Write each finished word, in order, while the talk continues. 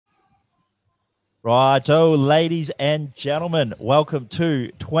Righto, ladies and gentlemen, welcome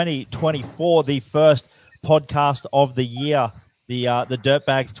to 2024, the first podcast of the year, the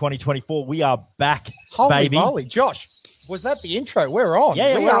Dirtbagz 2024. We are back, Holy baby. moly, Josh, was that the intro? We're on.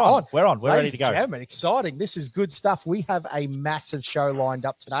 Yeah, we we're are on. We're on. We're ready Ladies to go. and gentlemen, exciting. This is good stuff. We have a massive show lined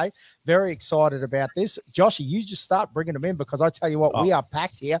up today. Very excited about this. Joshy, you just start bringing them in because I tell you what, we are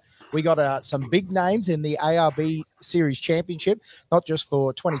packed here. We got some big names in the ARB Series Championship, not just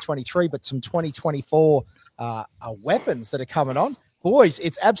for 2023, but some 2024 weapons that are coming on. Boys,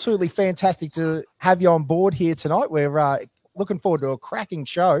 it's absolutely fantastic to have you on board here tonight. We're looking forward to a cracking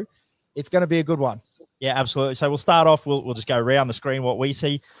show. It's going to be a good one. Yeah, absolutely. So we'll start off. We'll just go around the screen what we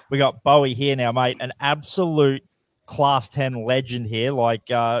see. We got Bowie here now, mate, an absolute Class 10 legend here. Like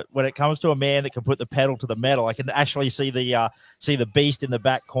when it comes to a man that can put the pedal to the metal, I can actually see the beast in the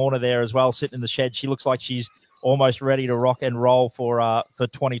back corner there as well, sitting in the shed. She looks like she's almost ready to rock and roll for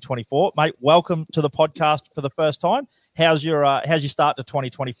 2024. Mate, welcome to the podcast for the first time. How's your start to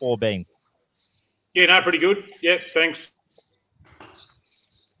 2024 been? Yeah, no, pretty good. Yeah, thanks.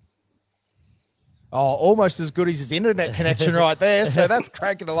 Oh, almost as good as his internet connection right there. So that's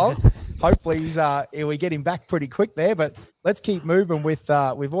cracking along. Hopefully we get him back pretty quick there. But let's keep moving with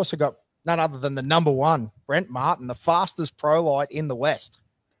we've also got none other than the number one, Brent Martin, the fastest pro light in the West.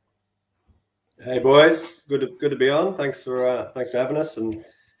 Hey boys, good to be on. Thanks for having us, and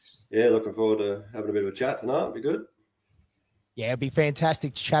yeah, looking forward to having a bit of a chat tonight. It'll be good. Yeah, it'd be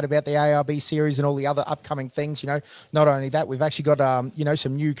fantastic to chat about the ARB series and all the other upcoming things. You know, not only that, we've actually got,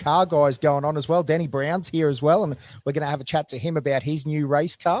 some new car guys going on as well. Danny Brown's here as well, and we're going to have a chat to him about his new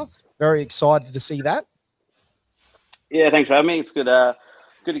race car. Very excited to see that. Yeah, thanks for having me. It's good to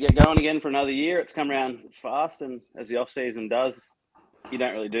get going again for another year. It's come around fast, and as the off-season does, you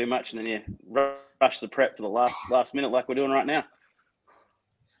don't really do much, and then you rush the prep for the last minute like we're doing right now.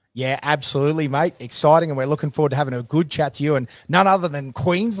 Yeah, absolutely, mate. Exciting, and we're looking forward to having a good chat to you. And none other than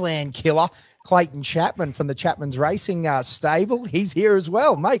Queensland killer, Clayton Chapman from the Chapman's Racing stable. He's here as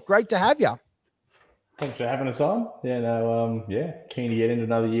well. Mate, great to have you. Thanks for having us on. Yeah, keen to get into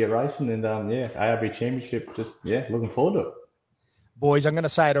another year racing. And, ARB Championship, looking forward to it. Boys, I'm going to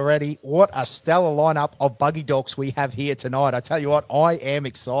say it already. What a stellar lineup of buggy dogs we have here tonight. I tell you what, I am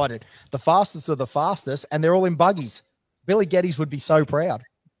excited. The fastest of the fastest, and they're all in buggies. Billy Geddes would be so proud.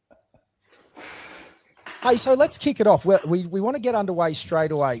 Hey, so let's kick it off. We want to get underway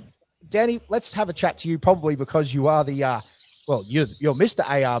straight away. Danny, let's have a chat to you, probably because you are you're Mr.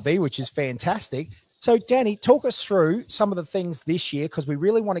 ARB, which is fantastic. So, Danny, talk us through some of the things this year, because we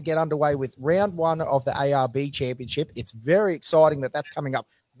really want to get underway with round one of the ARB Championship. It's very exciting that that's coming up.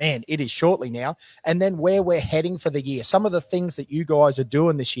 Man, it is shortly now. And then where we're heading for the year, some of the things that you guys are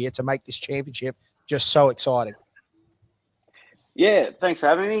doing this year to make this championship just so exciting. Yeah, thanks for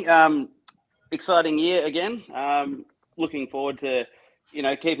having me. Exciting year again. Looking forward to,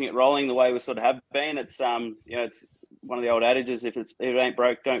 keeping it rolling the way we sort of have been. It's, it's one of the old adages, if it ain't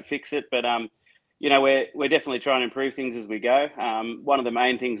broke, don't fix it. But, we're definitely trying to improve things as we go. One of the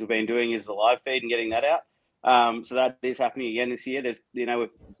main things we've been doing is the live feed and getting that out. So that is happening again this year. There's, we've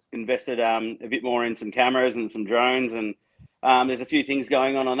invested a bit more in some cameras and some drones, and there's a few things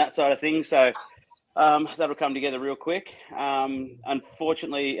going on that side of things. So that'll come together real quick.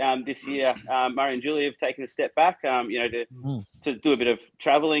 Unfortunately, this year, Murray and Julie have taken a step back, to do a bit of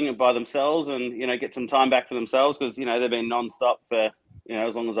traveling by themselves and, get some time back for themselves, because, they've been non-stop for,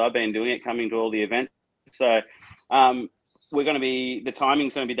 as long as I've been doing it, coming to all the events. So the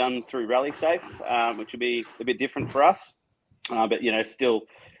timing's going to be done through Rally Safe, which will be a bit different for us. But, still,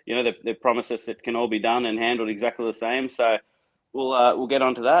 they've promised us it can all be done and handled exactly the same. So we'll get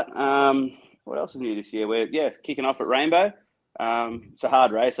onto that. What else is new this year? We're kicking off at Rainbow. It's a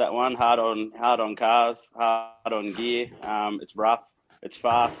hard race, that one. Hard on cars, hard on gear. It's rough. It's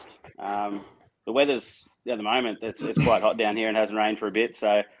fast. The weather's at the moment it's quite hot down here and hasn't rained for a bit,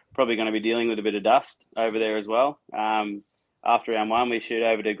 so probably going to be dealing with a bit of dust over there as well. After round one, we shoot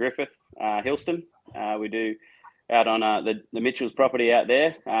over to Griffith, Hillston. We do out on the Mitchell's property out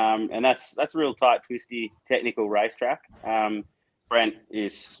there, and that's a real tight, twisty, technical racetrack. Brent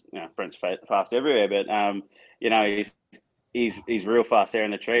is, Brent's fast everywhere, but, he's real fast there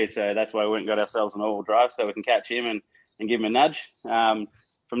in the trees. So that's why we went and got ourselves an all-wheel drive so we can catch him and give him a nudge.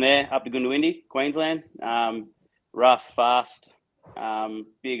 From there, up to Goondiwindi, Queensland. Rough, fast,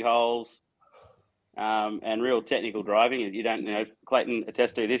 big holes, and real technical driving. You don't, Clayton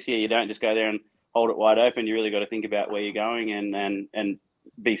attests to this year, you don't just go there and hold it wide open. You really got to think about where you're going and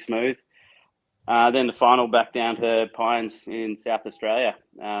be smooth. Then the final back down to Pines in South Australia.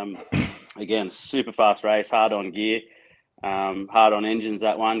 Again, super fast race, hard on gear. Hard on engines,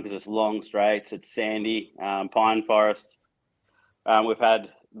 that one, because it's long straights, it's sandy, pine forest. We've had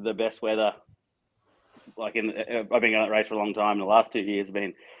the best weather. Like I've been going that race for a long time. The last 2 years have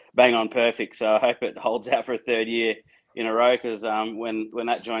been bang on perfect. So I hope it holds out for a 3rd year in a row, because when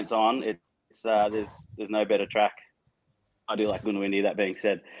that joint's on, it's there's no better track. I do like Goondiwindi, that being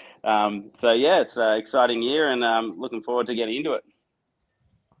said. So yeah, it's an exciting year, and looking forward to getting into it.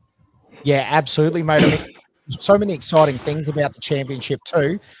 Yeah, absolutely, mate. I mean, so many exciting things about the championship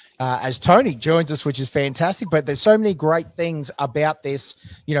too, as Tony joins us, which is fantastic. But there's so many great things about this.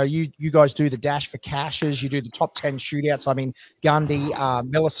 You know, you guys do the dash for cashes, you do the top 10 shootouts. I mean, Gundy,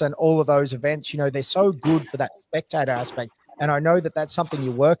 Millicent, all of those events, you know, they're so good for that spectator aspect. And I know that that's something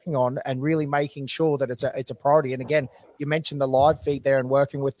you're working on and really making sure that it's a priority. And again, you mentioned the live feed there and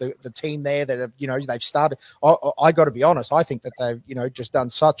working with the team there that have, you know, they've started. I got to be honest, I think that they've, you know, just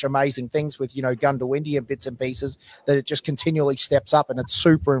done such amazing things with, you know, Goondiwindi and bits and pieces that it just continually steps up, and it's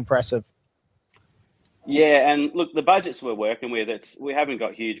super impressive. Yeah, and look, the budgets we're working with, we haven't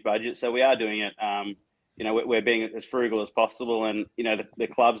got huge budgets, so we are doing it. You know, we're being as frugal as possible, and you know, the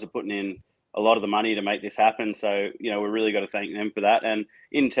clubs are putting in a lot of the money to make this happen. So, you know, we're really got to thank them for that. And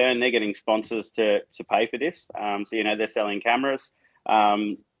in turn, they're getting sponsors to pay for this. So, you know, they're selling cameras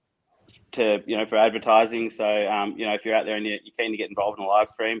to, you know, for advertising. So, you know, if you're out there and you're keen to get involved in a live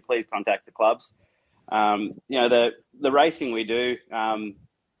stream, please contact the clubs. You know, the racing we do, I'm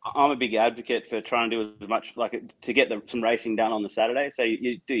a big advocate for trying to do as much, like, to get some racing done on the Saturday. So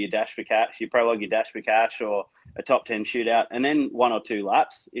you do your dash for cash, you prologue your dash for cash, or a top 10 shootout, and then 1 or 2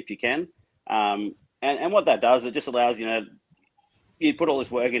 laps if you can. And what that does, it just allows, you know, you put all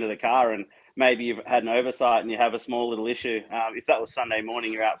this work into the car, and maybe you've had an oversight and you have a small little issue. If that was Sunday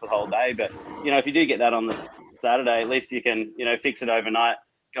morning, you're out for the whole day. But, you know, if you do get that on the Saturday, at least you can, you know, fix it overnight,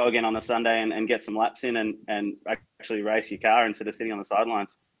 go again on the Sunday and get some laps in and actually race your car instead of sitting on the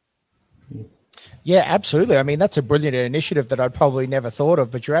sidelines. Yeah, absolutely. I mean, that's a brilliant initiative that I'd probably never thought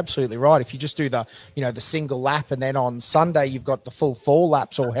of, but you're absolutely right. If you just do the, you know, the single lap, and then on Sunday you've got the full 4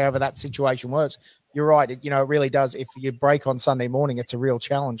 laps, or however that situation works, you're right. You know, it really does. If you break on Sunday morning, it's a real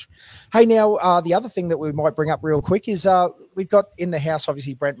challenge. Hey, now, the other thing that we might bring up real quick is we've got in the house,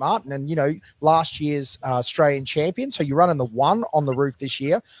 obviously, Brent Martin, and, you know, last year's Australian champion. So you're running the 1 on the roof this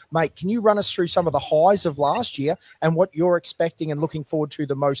year. Mate, can you run us through some of the highs of last year and what you're expecting and looking forward to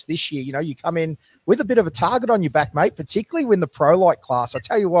the most this year? You know, you come in with a bit of a target on your back, mate, particularly in the pro light class. I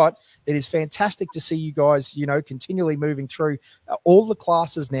tell you what, it is fantastic to see you guys, you know, continually moving through. All the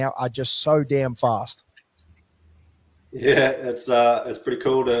classes now are just so damn fast. Yeah, it's pretty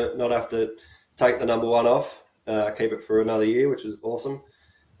cool to not have to take the number 1 off, keep it for another year, which is awesome.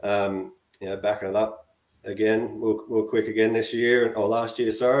 You know, backing it up again, we're quick again this year, or last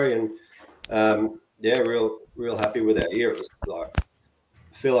year, sorry, and yeah, real happy with our year. It was like,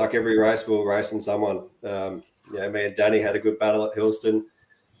 I feel like every race we were racing someone. Yeah, me and Danny had a good battle at Hillston,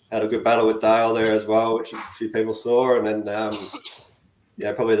 had a good battle with Dale there as well, which a few people saw, and then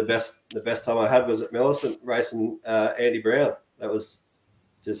yeah, probably the best time I had was at Millicent racing Andy Brown. That was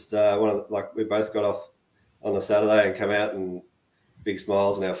just one of the, like, we both got off on the Saturday and come out and big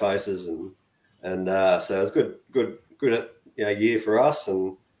smiles on our faces, and so it was good you know, year for us,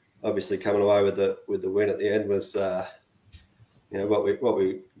 and obviously coming away with the win at the end was you know, what we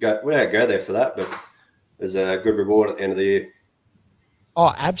got. We don't go there for that, but it was a good reward at the end of the year.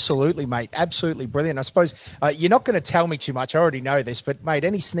 Oh, absolutely, mate. Absolutely brilliant. I suppose you're not going to tell me too much. I already know this, but, mate,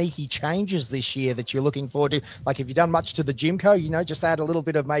 any sneaky changes this year that you're looking forward to? Like, have you done much to the Gymco? You know, just add a little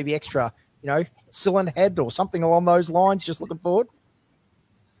bit of maybe extra, you know, cylinder head or something along those lines. Just looking forward?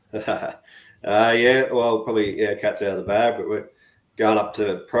 Yeah, well, probably, yeah, cat's out of the bag, but we're going up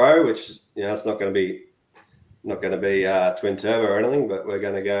to pro, which, you know, it's not going to be twin turbo or anything, but we're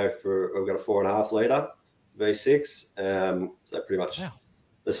going to go for, we've got a 4.5 litre V6. So pretty much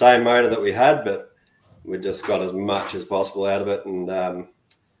the same motor that we had, but we just got as much as possible out of it, and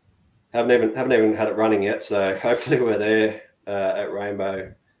haven't even had it running yet. So hopefully we're there at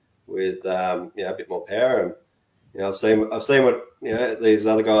Rainbow with you know, a bit more power. And you know, I've seen what, you know, these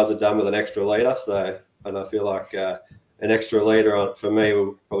other guys have done with an extra litre. So, and I feel like an extra litre on for me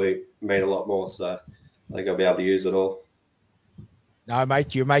will probably mean a lot more. So I think I'll be able to use it all. No,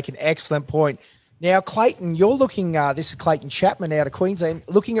 mate, you make an excellent point. Now, Clayton, you're looking, this is Clayton Chapman out of Queensland,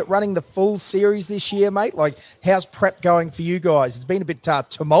 looking at running the full series this year, mate. Like, how's prep going for you guys? It's been a bit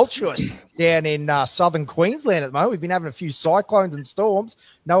tumultuous down in southern Queensland at the moment. We've been having a few cyclones and storms.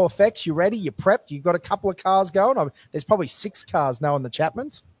 No effects. You ready? You prepped? You got a couple of cars going? There's probably 6 cars now on the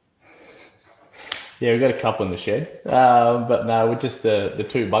Chapmans. Yeah, we've got a couple in the shed. But no, we're just the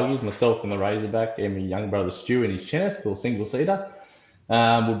two buggies, myself and the Razorback, and my young brother Stu and his Cheneth, or single seater.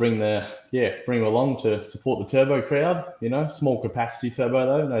 We'll bring them along to support the turbo crowd. You know, small capacity turbo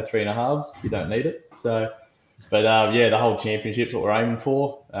though, no 3.5s. You don't need it. So, but the whole championship's what we're aiming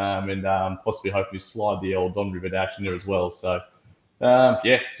for, and possibly hopefully slide the old Don River Dash in there as well. So,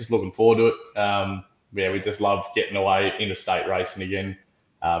 just looking forward to it. We just love getting away interstate racing again.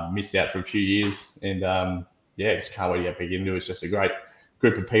 Missed out for a few years, and just can't wait to get back into it. It's just a great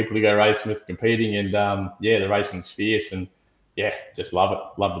group of people to go racing with, competing, and the racing's fierce, and just love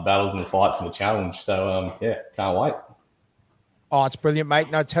it. Love the battles and the fights and the challenge. So can't wait. Oh, it's brilliant, mate.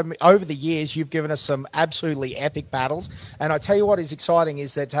 No, tell me, over the years, you've given us some absolutely epic battles. And I tell you what is exciting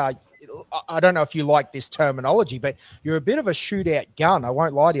is that I don't know if you like this terminology, but you're a bit of a shootout gun. I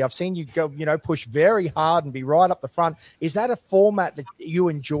won't lie to you. I've seen you go, push very hard and be right up the front. Is that a format that you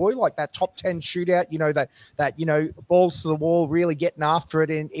enjoy, like that top 10 shootout, that balls to the wall, really getting after it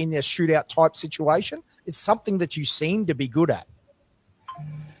in a shootout type situation? It's something that you seem to be good at.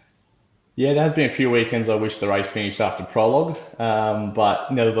 Yeah, there has been a few weekends I wish the race finished after prologue,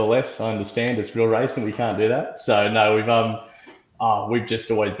 but nevertheless, I understand it's real racing. We can't do that. So no, we've just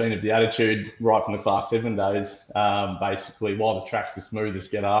always been of the attitude right from the Class 7 days. Basically, while the track's the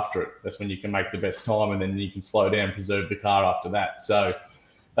smoothest, get after it. That's when you can make the best time, and then you can slow down, preserve the car after that. So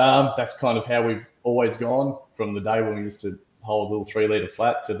that's kind of how we've always gone from the day when we used to hold a little 3-litre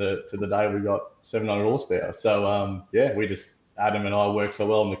flat to the day we got 700 horsepower. So we just, Adam and I work so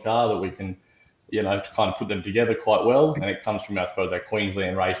well in the car that we can, kind of put them together quite well. And it comes from, I suppose, our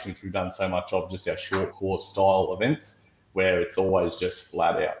Queensland racing, which we've done so much of, just our short course style events, where it's always just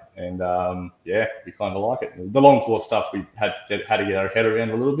flat out. And we kind of like it. The long course stuff, we had to get our head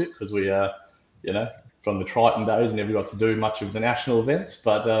around a little bit because we, from the Triton days, never got to do much of the national events.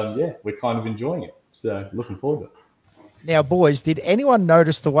 But we're kind of enjoying it. So looking forward to it. Now, boys, did anyone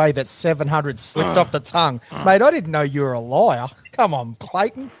notice the way that 700 slipped off the tongue? Mate, I didn't know you were a liar. Come on,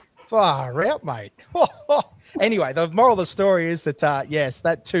 Clayton. Far out, mate. Anyway, the moral of the story is that, yes,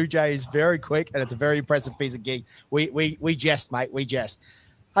 that 2J is very quick and it's a very impressive piece of gig. We jest, mate. We jest.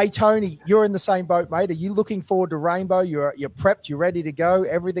 Hey, Tony, you're in the same boat, mate. Are you looking forward to Rainbow? You're prepped. You're ready to go.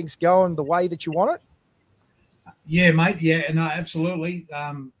 Everything's going the way that you want it? Yeah, mate. Yeah, no, absolutely.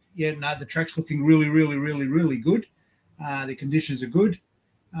 The track's looking really, really, really, really good. The conditions are good.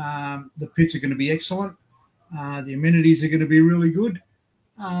 The pits are going to be excellent. The amenities are going to be really good.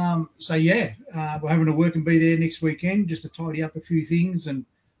 We're having to work and be there next weekend just to tidy up a few things and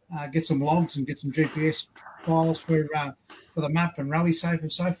get some logs and get some GPS files for the map and rally safe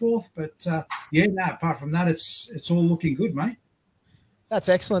and so forth. But apart from that, it's all looking good, mate. That's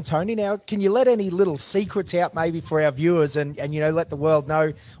excellent, Tony. Now, can you let any little secrets out maybe for our viewers and let the world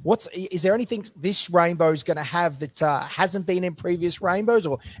know is there anything this rainbow is going to have that hasn't been in previous rainbows,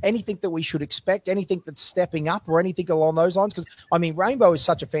 or anything that we should expect, anything that's stepping up or anything along those lines? Because, Rainbow is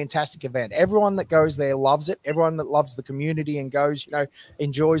such a fantastic event. Everyone that goes there loves it. Everyone that loves the community and goes,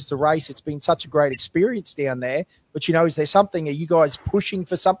 enjoys the race. It's been such a great experience down there. But, is there something, are you guys pushing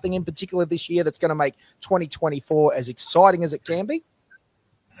for something in particular this year that's going to make 2024 as exciting as it can be?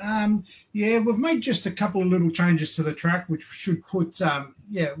 We've made just a couple of little changes to the track, which should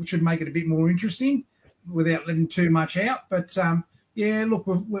which should make it a bit more interesting without letting too much out. But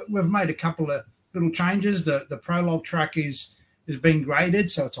we've made a couple of little changes. The prologue track is being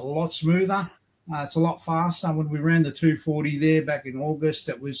graded, so it's a lot smoother. It's a lot faster. When we ran the 240 there back in August,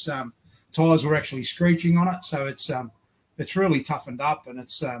 it was tyres were actually screeching on it, so it's really toughened up, and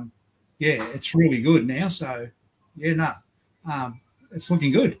it's really good now. So it's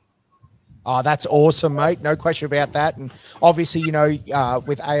looking good. Oh, that's awesome, mate. No question about that. And obviously, with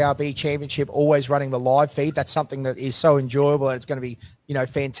ARB Championship always running the live feed, that's something that is so enjoyable, and it's going to be,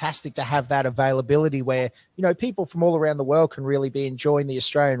 fantastic to have that availability where, people from all around the world can really be enjoying the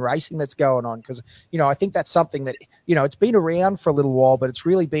Australian racing that's going on. Because, I think that's something that, it's been around for a little while, but it's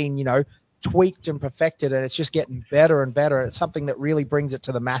really been, tweaked and perfected, and it's just getting better and better. It's something that really brings it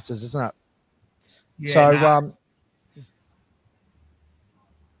to the masses, isn't it? Yeah,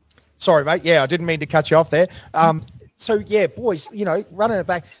 sorry, mate. Yeah, I didn't mean to cut you off there. Boys, running it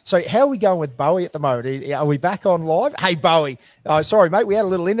back. So how are we going with Bowie at the moment? Are we back on live? Hey, Bowie. Sorry, mate. We had a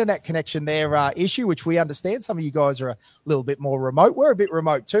little internet connection there issue, which we understand. Some of you guys are a little bit more remote. We're a bit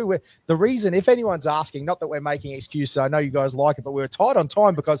remote too. The reason, if anyone's asking, not that we're making excuses, I know you guys like it, but we were tight on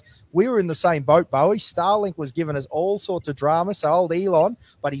time because we were in the same boat, Bowie. Starlink was giving us all sorts of drama, so old Elon,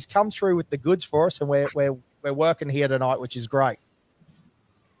 but he's come through with the goods for us, and we're working here tonight, which is great.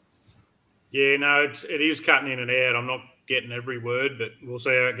 Yeah, no, it is cutting in and out. I'm not getting every word, but we'll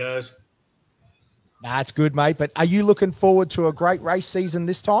see how it goes. Nah, it's good, mate. But are you looking forward to a great race season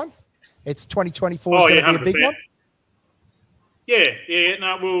this time? It's 2024 is going to be a big one. Yeah.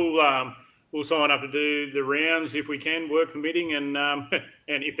 No, we'll sign up to do the rounds if we can, work permitting, and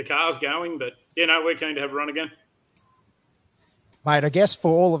and if the car's going. But yeah, no, we're keen to have a run again. Mate, I guess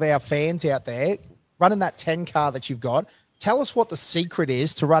for all of our fans out there, running that 10 car that you've got, tell us what the secret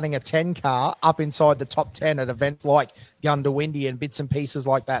is to running a 10 car up inside the top 10 at events like Gundawindi and bits and pieces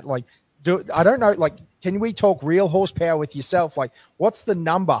like that. Like, I don't know, like, can we talk real horsepower with yourself? Like, what's the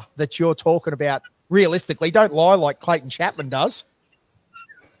number that you're talking about realistically? Don't lie like Clayton Chapman does.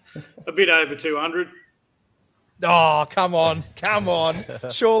 A bit over 200. Oh, come on.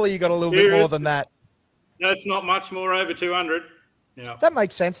 Surely you got a little bit more than that. No, it's not much more over 200. Yeah. That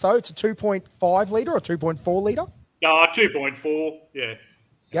makes sense, though. It's a 2.5 litre or 2.4 litre? 2.4, yeah.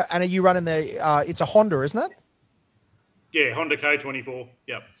 Yeah, and are you running the it's a Honda, isn't it? Yeah, Honda K24,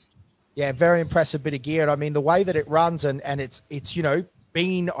 yep. Yeah, very impressive bit of gear. And I mean, the way that it runs and it's you know,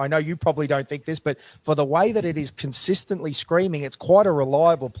 I know you probably don't think this, but for the way that it is consistently screaming, it's quite a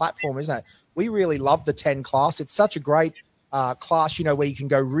reliable platform, isn't it? We really love the 10 class. It's such a great class, you know, where you can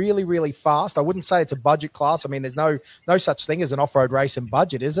go really, really fast. I wouldn't say it's a budget class. I mean, there's no such thing as an off-road racing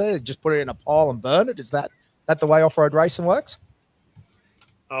budget, is there? Just put it in a pile and burn it. Is that the way off-road racing works?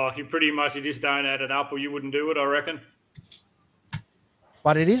 Oh, you just don't add it up or you wouldn't do it, I reckon.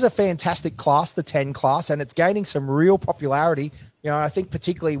 But it is a fantastic class, the 10 class, and it's gaining some real popularity. You know, I think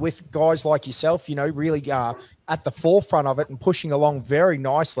particularly with guys like yourself, you know, really at the forefront of it and pushing along very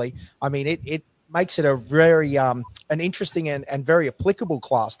nicely. I mean, it makes it a very an interesting and very applicable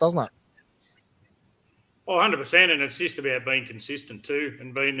class, doesn't it? Oh, 100%, and it's just about being consistent too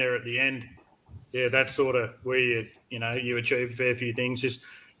and being there at the end. Yeah, that's sort of where you achieve a fair few things. Just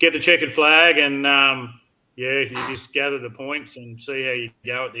get the checkered flag and you just gather the points and see how you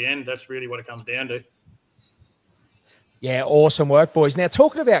go at the end. That's really what it comes down to. Yeah, awesome work, boys. Now,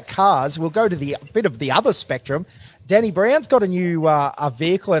 talking about cars, we'll go to the bit of the other spectrum. Danny Brown's got a new a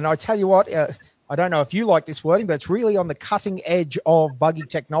vehicle, and I tell you what, I don't know if you like this wording, but it's really on the cutting edge of buggy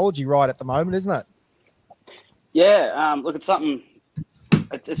technology right at the moment, isn't it? Yeah, look, it's something.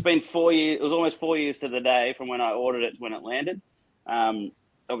 It's been 4 years. It was almost 4 years to the day from when I ordered it when it landed.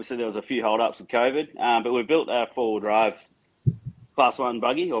 Obviously, there was a few hold-ups with COVID, but we built a four-wheel drive Class 1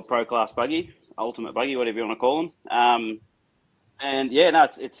 buggy or Pro Class buggy, Ultimate buggy, whatever you want to call them. And yeah, no,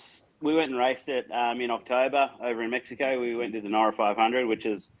 it's we went and raced it in October over in Mexico. We went to the AORRA 500, which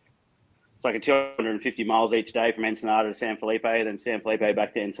is it's like a 250 miles each day from Ensenada to San Felipe, then San Felipe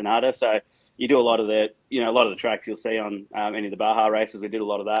back to Ensenada. So you do a lot of the tracks you'll see on any of the Baja races. We did a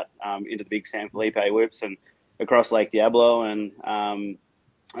lot of that into the big San Felipe whips and across Lake Diablo and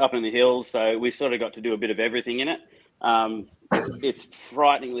up in the hills. So we sort of got to do a bit of everything in it. It's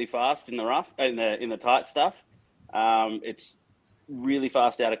frighteningly fast in the rough, in the tight stuff. It's really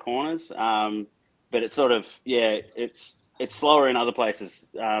fast out of corners, but it's sort of it's slower in other places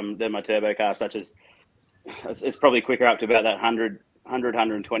than my turbo car, such as it's probably quicker up to about that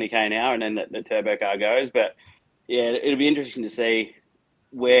 120k an hour, and then the turbo car goes. But yeah, it'll be interesting to see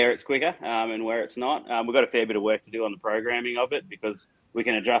where it's quicker and where it's not. We've got a fair bit of work to do on the programming of it because we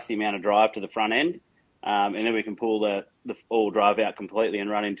can adjust the amount of drive to the front end, and then we can pull the all drive out completely and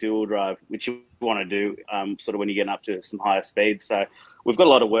run into all drive, which you want to do sort of when you're getting up to some higher speeds. So we've got a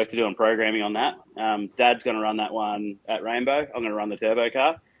lot of work to do on programming on that. Dad's going to run that one at Rainbow. I'm going to run the turbo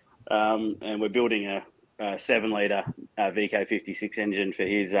car, and we're building a 7-litre VK56 engine for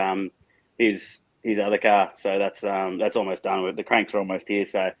his other car. So that's almost done. The cranks are almost here.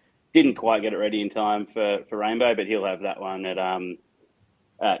 So didn't quite get it ready in time for Rainbow, but he'll have that one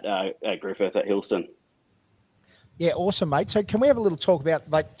at Griffith at Hillston. Yeah, awesome, mate. So can we have a little talk about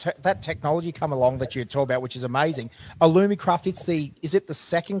that technology come along that you talk about, which is amazing? Alumicraft, is it the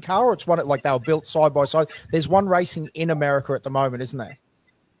second car, or it's one like they were built side by side? There's one racing in America at the moment, isn't there?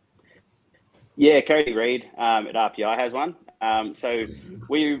 Yeah, Cody Reed at RPI has one. So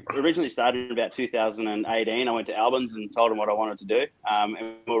we originally started in about 2018. I went to Albans and told him what I wanted to do. And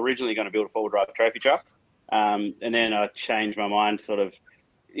we were originally going to build a four-wheel drive trophy truck. And then I changed my mind sort of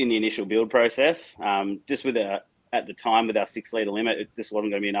in the initial build process. Just at the time with our 6-litre limit, it just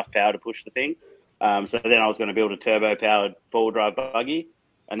wasn't going to be enough power to push the thing. So then I was going to build a turbo-powered four-wheel drive buggy.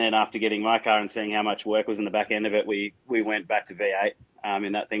 And then after getting my car and seeing how much work was in the back end of it, we went back to V8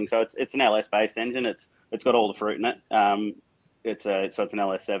 in that thing. So it's an LS-based engine. It's got all the fruit in it. It's an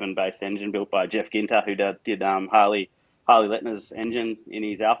LS7 based engine built by Jeff Ginter, who did Harley Lettner's engine in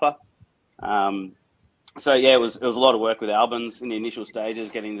his Alpha. So yeah, it was a lot of work with Albans in the initial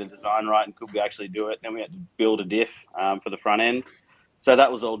stages, getting the design right and could we actually do it. Then we had to build a diff for the front end. So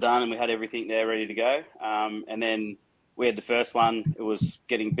that was all done, and we had everything there ready to go. And then we had the first one; it was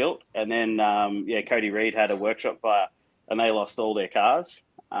getting built, and then Cody Reed had a workshop fire, and they lost all their cars.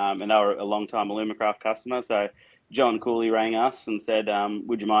 And they were a long-time Alumacraft customer. So John Cooley rang us and said,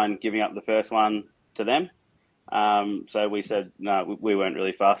 "Would you mind giving up the first one to them?" So we said, "No, we weren't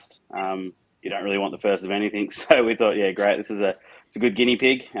really fussed. You don't really want the first of anything." So we thought, "Yeah, great. It's a good guinea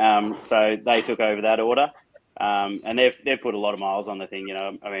pig." So they took over that order. And they've put a lot of miles on the thing, you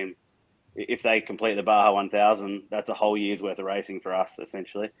know. I mean, if they complete the Baja 1000, that's a whole year's worth of racing for us,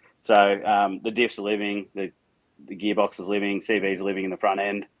 essentially. So the diffs are living, the gearbox is living, CV's living in the front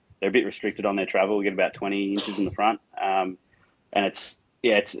end. They're a bit restricted on their travel. We get about 20 inches in the front, and it's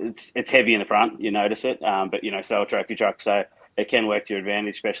heavy in the front. You notice it, but you know, so a trophy truck, so it can work to your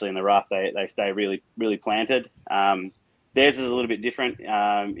advantage, especially in the rough. They stay really, really planted. Theirs is a little bit different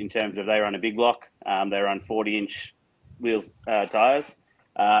in terms of they run a big block. They run 40-inch wheels, tyres,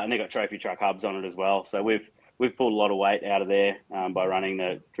 and they've got trophy truck hubs on it as well. So we've pulled a lot of weight out of there by running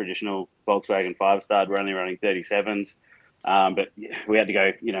the traditional Volkswagen 5-star. We're only running 37s, but we had to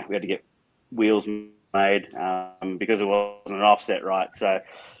go. You know, we had to get wheels made because it wasn't an offset, right? So,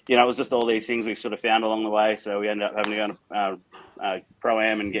 you know, it was just all these things we sort of found along the way. So we ended up having to go to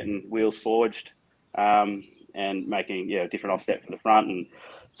Pro-Am and getting wheels forged. And making a different offset for the front, and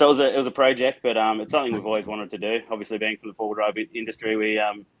so it was a project, but it's something we've always wanted to do. Obviously, being from the four-wheel drive industry,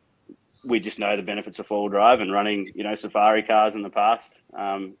 we just know the benefits of four-wheel drive, and running safari cars in the past.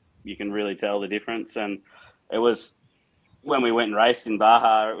 You can really tell the difference, and it was when we went and raced in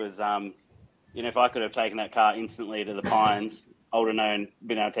Baja. It was if I could have taken that car instantly to the Pines, I would have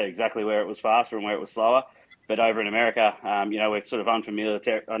been able to tell exactly where it was faster and where it was slower. But over in America, we're sort of unfamiliar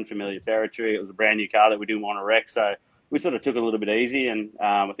territory. It was a brand new car that we didn't want to wreck. So we sort of took it a little bit easy. And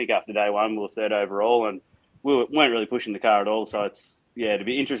I think after day one, we were third overall. And we weren't really pushing the car at all. So it'd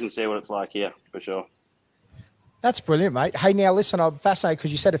be interesting to see what it's like here, for sure. That's brilliant, mate. Hey, now listen, I'm fascinated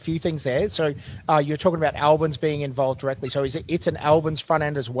because you said a few things there. So you're talking about Albans being involved directly. So it's an Albans front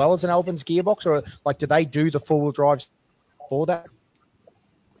end as well as an Albans gearbox? Or like, do they do the four-wheel drives for that?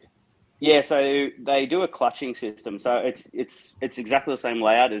 Yeah, so they do a clutching system. So it's exactly the same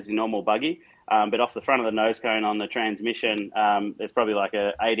layout as your normal buggy, but off the front of the nose cone on the transmission, there's probably like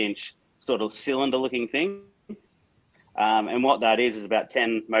a 8-inch sort of cylinder-looking thing. And what that is about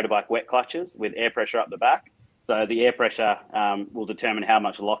 10 motorbike wet clutches with air pressure up the back. So the air pressure will determine how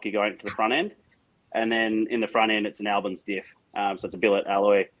much lock you're going to the front end. And then in the front end, it's an Albans diff. So it's a billet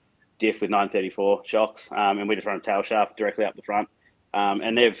alloy diff with 934 shocks. And we just run a tail shaft directly up the front.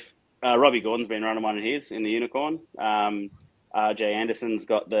 And they've... Robbie Gordon's been running one of his in the Unicorn. RJ Anderson's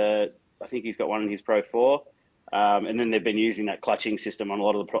got I think he's got one in his Pro 4. And then they've been using that clutching system on a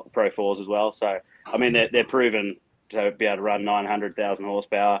lot of the Pro 4s as well. So, I mean, they're proven to be able to run 900,000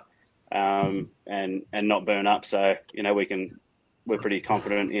 horsepower and not burn up. So, you know, we're pretty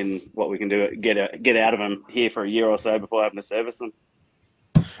confident in what we can do, get out of them here for a year or so before having to service them.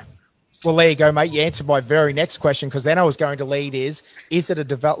 Well, there you go, mate. You answered my very next question, because then I was going to lead is it a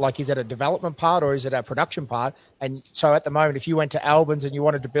development part or is it a production part? And so at the moment, if you went to Albans and you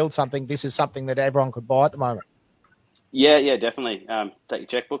wanted to build something, this is something that everyone could buy at the moment. Yeah, definitely. Take your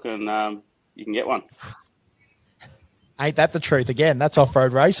checkbook and you can get one. Ain't that the truth? Again, that's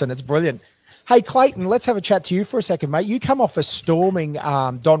off-road racing. It's brilliant. Hey, Clayton, let's have a chat to you for a second, mate. You come off a storming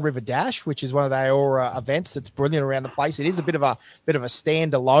Don River Dash, which is one of the AORRA events that's brilliant around the place. It is a bit of a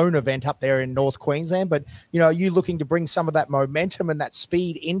standalone event up there in North Queensland, but you know, are you looking to bring some of that momentum and that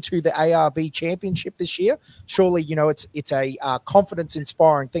speed into the ARB Championship this year? Surely, you know, it's a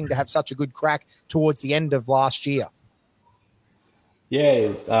confidence-inspiring thing to have such a good crack towards the end of last year. Yeah,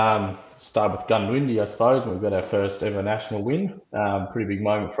 it's started with Gundwindy, I suppose, and we've got our first ever national win. Pretty big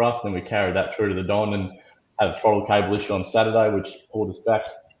moment for us. And then we carried that through to the Don and had a throttle cable issue on Saturday, which pulled us back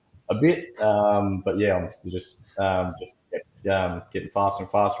a bit. But yeah, honestly, just kept getting faster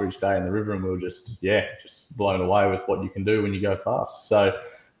and faster each day in the river, and we were just blown away with what you can do when you go fast. So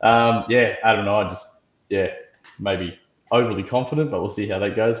Adam and I maybe overly confident, but we'll see how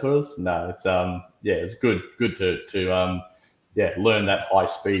that goes for us. No, it's good to learn that high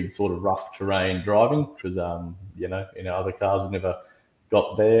speed sort of rough terrain driving, because in our other cars we've never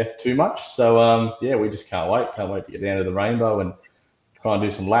got there too much. So we just can't wait to get down to the Rainbow and try and do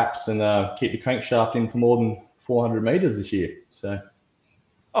some laps and keep the crankshaft in for more than 400 meters this year. So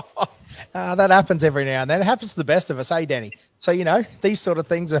that happens every now and then. It happens to the best of us, eh, Danny? So, you know, these sort of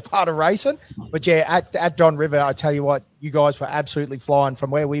things are part of racing. But yeah, at Don River, I tell you what, you guys were absolutely flying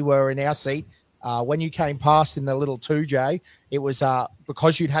from where we were in our seat. When you came past in the little 2J, it was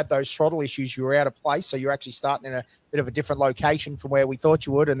because you'd had those throttle issues, you were out of place. So you're actually starting in a bit of a different location from where we thought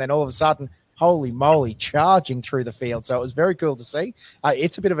you would. And then all of a sudden, holy moly, charging through the field. So it was very cool to see.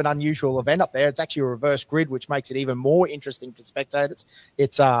 It's a bit of an unusual event up there. It's actually a reverse grid, which makes it even more interesting for spectators.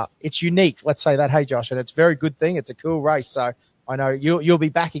 It's unique, let's say that. Hey, Josh, and it's a very good thing. It's a cool race. So I know you'll be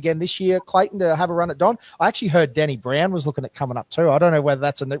back again this year, Clayton, to have a run at Don. I actually heard Denny Brown was looking at coming up too. I don't know whether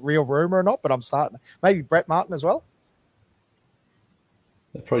that's a real rumor or not, but I'm starting. Maybe Brett Martin as well.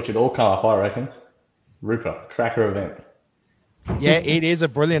 They probably should all come up, I reckon. Ripper, cracker event. Yeah, it is a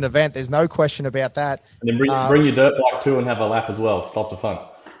brilliant event. There's no question about that. And then bring your dirt bike too and have a lap as well. It's lots of fun.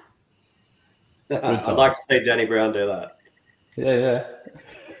 I'd like to see Danny Brown do that. Yeah.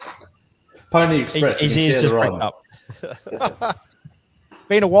 Pony Express. His ears just pricked up.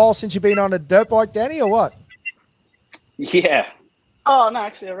 Been a while since you've been on a dirt bike, Danny, or what? Yeah. Oh, no,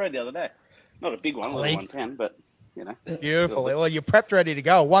 actually, I rode the other day. Not a big one, like 110, but, you know. Beautiful. Well, you're prepped, ready to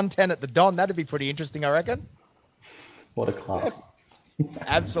go. 110 at the Don. That'd be pretty interesting, I reckon. What a class.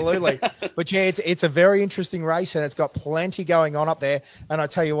 Absolutely. But yeah, it's a very interesting race, and it's got plenty going on up there. And I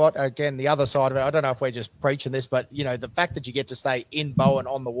tell you what, again, the other side of it, I don't know if we're just preaching this, but you know, the fact that you get to stay in Bowen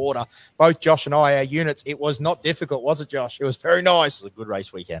on the water, both Josh and I, our units, it was not difficult, was it, Josh? It was very nice. It was a good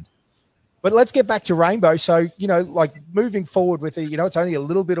race weekend. But let's get back to Rainbow. So, you know, like moving forward with it, you know, it's only a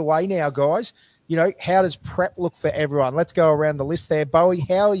little bit away now, guys. You know, how does prep look for everyone? Let's go around the list there. Bowie,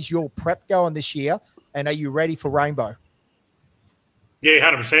 how is your prep going this year? And are you ready for Rainbow? Yeah,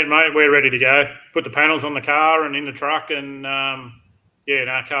 100%, mate. We're ready to go. Put the panels on the car and in the truck, and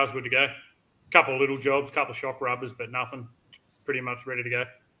car's good to go. Couple of little jobs, couple of shock rubbers, but nothing. Pretty much ready to go.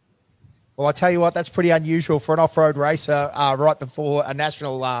 Well, I tell you what, that's pretty unusual for an off-road racer right before a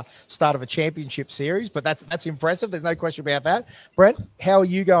national start of a championship series, but that's impressive. There's no question about that. Brent, how are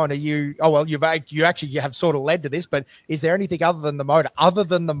you going? Are you? Oh well, you have sort of led to this, but is there anything other than the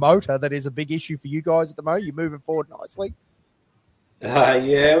motor that is a big issue for you guys at the moment? You're moving forward nicely.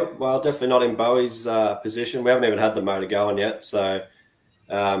 Yeah, well, definitely not in Bowie's position. We haven't even had the motor going yet. So,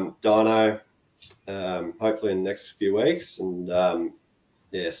 dyno, hopefully in the next few weeks. And,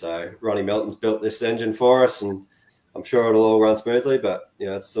 so Ronnie Melton's built this engine for us, and I'm sure it'll all run smoothly. But, you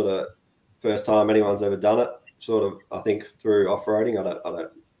know, it's sort of first time anyone's ever done it, sort of, I think, through off-roading. I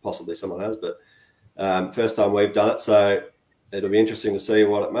don't possibly someone has, but first time we've done it. So it'll be interesting to see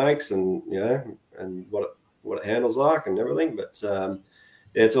what it makes and, you know, and what it handles like and everything, but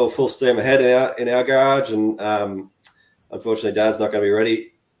it's all full steam ahead in our garage, and unfortunately Dad's not going to be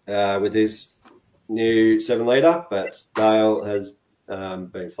ready with his new 7-litre, but Dale has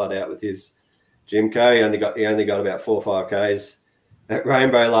been flat out with his Jimco. He only got about 4 or 5Ks at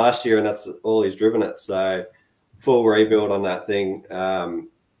Rainbow last year, and that's all he's driven it. So full rebuild on that thing, gone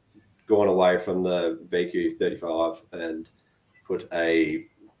away from the VQ35 and put a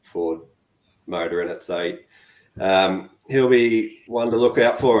Ford motor in it. So he'll be one to look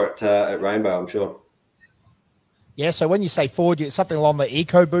out for at Rainbow, I'm sure. Yeah, so when you say Ford, it's something along the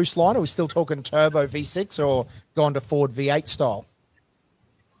EcoBoost line. Are we still talking turbo V6 or gone to Ford V8 style?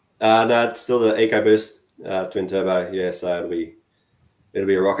 No, it's still the EcoBoost twin turbo. Yeah, so it'll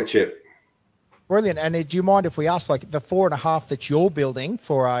be a rocket ship. Brilliant. And do you mind if we ask, like, the 4.5 that you're building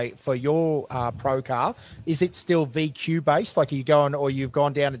for your pro car, is it still VQ based? Like, you've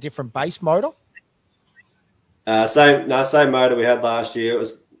gone down a different base motor? Same motor we had last year. It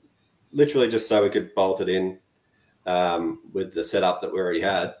was literally just so we could bolt it in with the setup that we already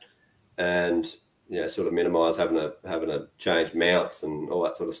had, and sort of minimise having to change mounts and all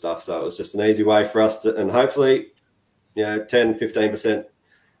that sort of stuff. So it was just an easy way for us to, and hopefully, 10-15%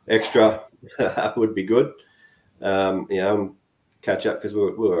 extra would be good. Catch up, because we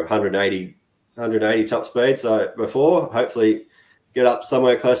were 180 top speed. So before, hopefully, get up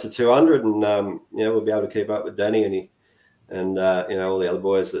somewhere close to 200, and we'll be able to keep up with Danny and all the other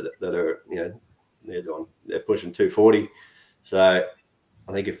boys that are they're pushing 240. So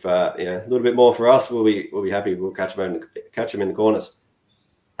I think if a little bit more for us, we'll be happy. We'll catch them in the corners.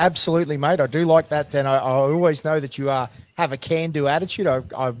 Absolutely, mate. I do like that, and I always know that you have a can-do attitude.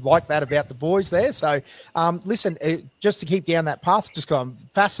 I like that about the boys there. So, listen, just to keep down that path, just I'm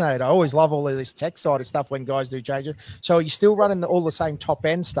fascinated. I always love all of this tech side of stuff when guys do change it. So, are you still running all the same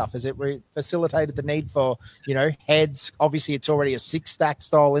top-end stuff? Has it facilitated the need for, heads? Obviously, it's already a 6-stack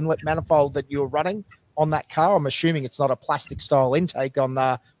style inlet manifold that you're running on that car. I'm assuming it's not a plastic-style intake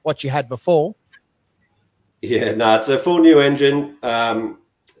on what you had before. Yeah, no, it's a full new engine.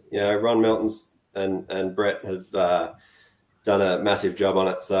 Ron Melton's and Brett have done a massive job on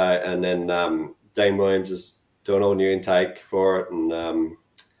it. So, and then Dean Williams is doing all new intake for it, and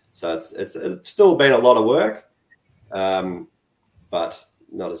So it's still been a lot of work, but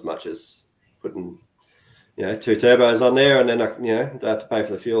not as much as putting, 2 turbos on there, and then they have to pay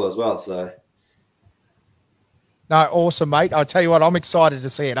for the fuel as well. So. No, awesome, mate. I'll tell you what, I'm excited to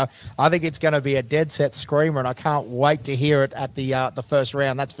see it. I think it's going to be a dead set screamer, and I can't wait to hear it at the first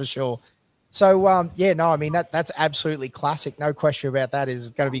round. That's for sure. So, I mean, that's absolutely classic. No question about that. It's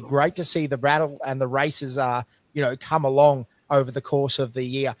going to be great to see the rattle and the races, come along over the course of the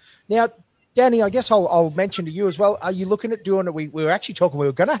year. Now, Danny, I guess I'll mention to you as well. Are you looking at doing it? We were actually talking, we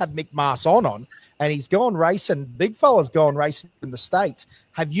were going to have Mick Mars on, and he's gone racing. Big fella's gone racing in the States.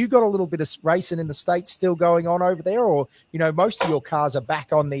 Have you got a little bit of racing in the States still going on over there? Or, most of your cars are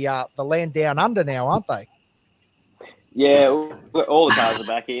back on the land down under now, aren't they? Yeah, all the cars are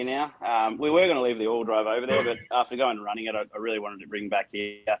back here now. We were going to leave the all drive over there, but after going and running it, I really wanted to bring back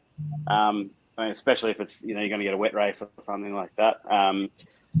here. Especially if it's, you're going to get a wet race or something like that.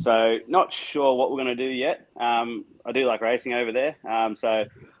 So not sure what we're going to do yet. I do like racing over there. Ideally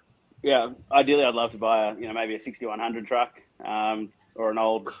I'd love to buy maybe a 6100 truck or an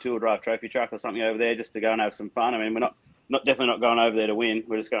old two-wheel drive trophy truck or something over there just to go and have some fun. I mean, we're definitely not going over there to win.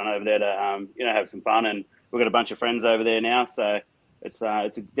 We're just going over there to, have some fun. And we've got a bunch of friends over there now. So it's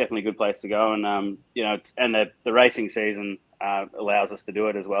definitely a good place to go. And, and the racing season allows us to do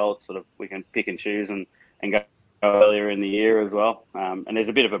it as well. It's sort of, we can pick and choose and go earlier in the year as well. And there's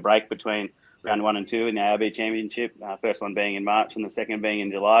a bit of a break between round 1 and 2 in the ARB Championship, first one being in March and the second being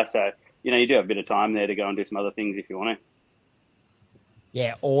in July. So, you do have a bit of time there to go and do some other things if you want to.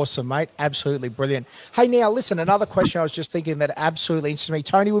 Yeah, awesome, mate. Absolutely brilliant. Hey, now, listen, another question I was just thinking that absolutely interests me.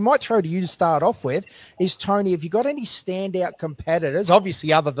 Tony, we might throw to you to start off with is, Tony, have you got any standout competitors,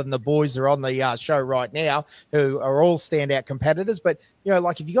 obviously other than the boys that are on the show right now, who are all standout competitors, but,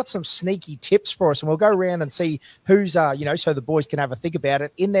 if you got some sneaky tips for us, and we'll go around and see who's, so the boys can have a think about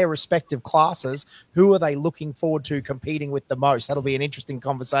it, in their respective classes, who are they looking forward to competing with the most? That'll be an interesting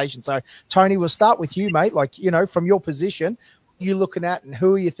conversation. So, Tony, we'll start with you, mate. From your position, you looking at, and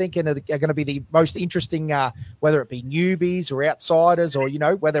who are you thinking are going to be the most interesting, whether it be newbies or outsiders, or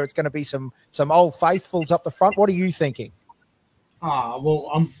whether it's going to be some old faithfuls up the front? What are you thinking?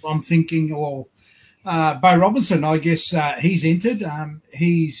 I'm thinking, Bo Robinson. I guess he's entered.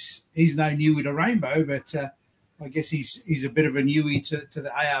 He's no newie to Rainbow, but I guess he's a bit of a newie to the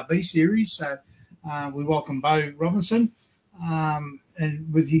ARB series. So we welcome Bo Robinson.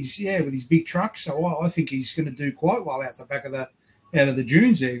 And with his big truck, so I think he's going to do quite well out the back of the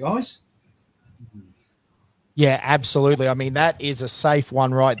dunes there, guys. Yeah, absolutely. I mean, that is a safe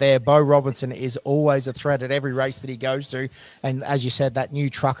one right there. Bo Robinson is always a threat at every race that he goes to, and as you said, that new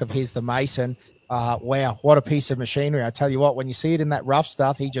truck of his, the Mason. Wow, what a piece of machinery! I tell you what, when you see it in that rough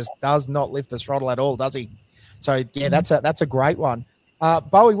stuff, he just does not lift the throttle at all, does he? So yeah, that's a great one.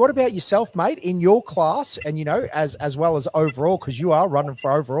 Bowie, what about yourself, mate, in your class and, as well as overall, because you are running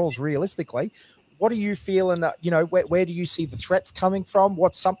for overalls realistically, what are you feeling, where do you see the threats coming from?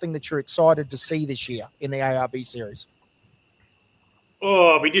 What's something that you're excited to see this year in the ARB series?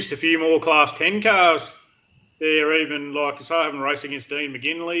 Oh, it'll be just a few more Class 10 cars. They're even, like I say, I haven't raced against Dean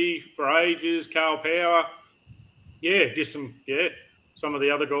McGinley for ages, Carl Power. Yeah, just some of the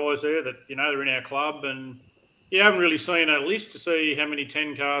other guys there that, they're in our club, and I haven't really seen a list to see how many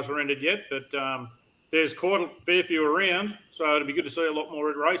 10 cars are entered yet, but there's quite a fair few around, so it'll be good to see a lot more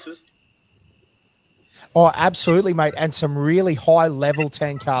at races. Oh, absolutely, mate, and some really high-level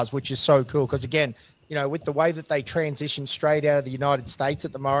 10 cars, which is so cool, because, again, with the way that they transition straight out of the United States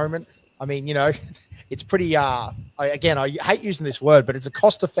at the moment, I mean, it's pretty, I hate using this word, but it's a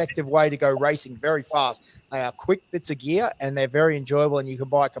cost-effective way to go racing very fast. They are quick bits of gear, and they're very enjoyable, and you can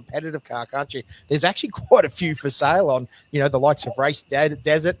buy a competitive car, can't you? There's actually quite a few for sale on, the likes of Race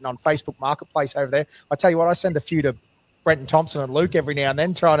Desert and on Facebook Marketplace over there. I tell you what, I send a few to Brent and Thompson and Luke every now and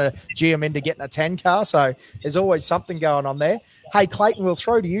then, trying to G them into getting a 10 car, so there's always something going on there. Hey, Clayton, we'll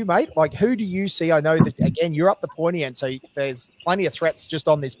throw to you, mate. Who do you see? I know that, again, you're up the pointy end, so there's plenty of threats just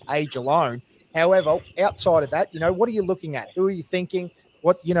on this page alone. However, outside of that, what are you looking at? Who are you thinking?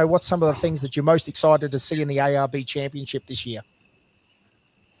 What's some of the things that you're most excited to see in the ARB Championship this year?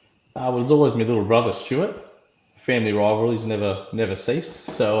 Well, it's always my little brother, Stuart. Family rivalries never cease.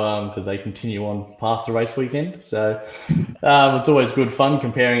 So, because they continue on past the race weekend. So, it's always good fun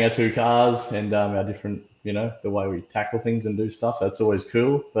comparing our two cars and our different, the way we tackle things and do stuff. That's always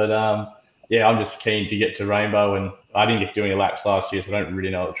cool. But, I'm just keen to get to Rainbow, and I didn't get to do any laps last year, so I don't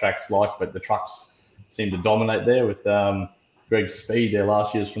really know what the track's like, but the trucks seem to dominate there with Greg's speed there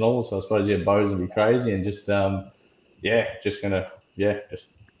last year's phenomenal, so I suppose, Bo's going to be crazy, and just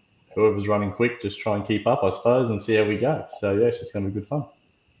whoever's running quick, just try and keep up, I suppose, and see how we go. So, it's just going to be good fun.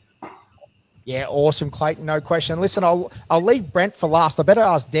 Yeah, awesome, Clayton. No question. Listen, I'll leave Brent for last. I better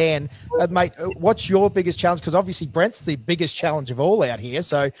ask Dan, mate. What's your biggest challenge? Because obviously Brent's the biggest challenge of all out here.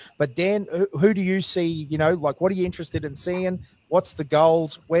 So, but Dan, who do you see? You know, like what are you interested in seeing? What's the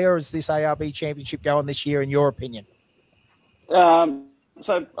goals? Where is this ARB Championship going this year, in your opinion? So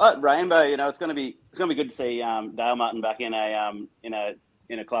at Rainbow, you know, it's going to be good to see Dale Martin back in a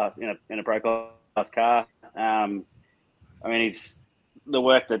pro class car. I mean, the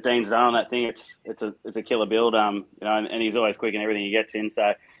work that Dean's done on that thing, it's a killer build, you know, and he's always quick in everything he gets in.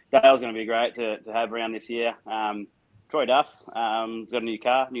 So Dale's going to be great to have around this year. Troy Duff, got a new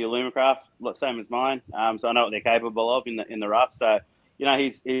car, new Lumacraft, same as mine. So I know what they're capable of in the rough. So, you know,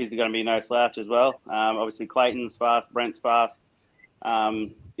 he's going to be no slouch as well. Obviously Clayton's fast, Brent's fast.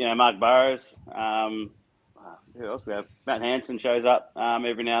 You know, Mark Burrows. Who else we have? Matt Hansen shows up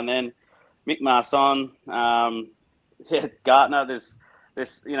every now and then. Mick Marson. Yeah, Gartner. There's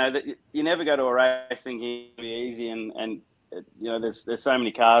you know, you never go to a race thinking it'll be easy, and you know, there's so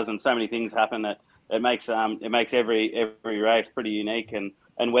many cars and so many things happen that it makes every race pretty unique,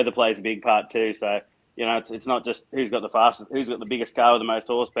 and weather plays a big part too. So, you know, it's not just who's got the fastest, who's got the biggest car with the most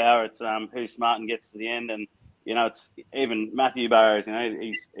horsepower. It's who's smart and gets to the end. And you know, it's even Matthew Burrows. You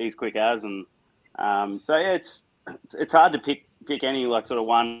know, he's quick as, and so yeah, it's hard to pick any like sort of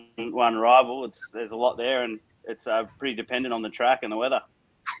one rival. There's a lot there, and it's pretty dependent on the track and the weather.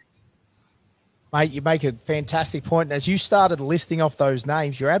 Mate, you make a fantastic point. And as you started listing off those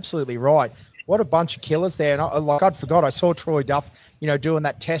names, you're absolutely right. What a bunch of killers there. And I'd forgot, I saw Troy Duff, you know, doing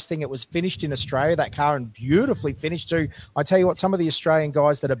that testing. It was finished in Australia, that car, and beautifully finished too. I tell you what, some of the Australian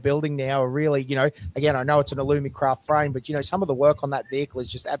guys that are building now are really, you know, again, I know it's an Illumicraft frame, but, you know, some of the work on that vehicle is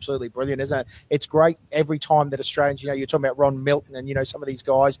just absolutely brilliant, isn't it? It's great every time that Australians, you know, you're talking about Ron Milton and, you know, some of these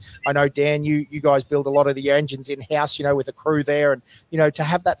guys. I know, Dan, you guys build a lot of the engines in-house, you know, with a crew there. And, you know, to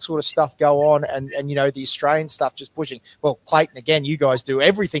have that sort of stuff go on and you know, the Australian stuff just pushing. Well, Clayton, again, you guys do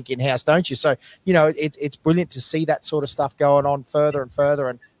everything in-house, don't you? So, you know, it's brilliant to see that sort of stuff going on further and further.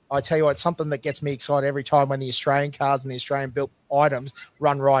 And I tell you what, it's something that gets me excited every time when the Australian cars and the Australian built items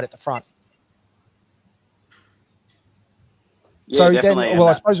run right at the front. Yeah, so definitely. then, well,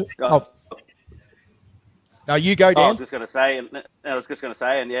 I suppose. Oh, no, you go, Dan. I was just going to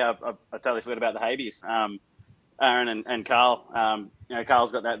say, and yeah, I totally forgot about the Habies. Aaron and Carl. You know,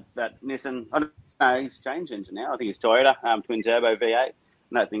 Carl's got that Nissan. I don't know, he's changed engine now. I think it's Toyota twin turbo V8.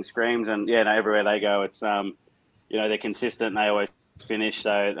 And that thing screams, and yeah, no, everywhere they go, it's you know, they're consistent and they always finish. So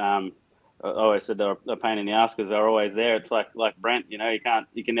I always said they're a pain in the ass because they're always there. It's like Brent, you know, you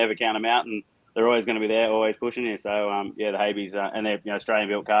can never count them out, and they're always going to be there, always pushing you. So yeah, the Habies and they're, you know, Australian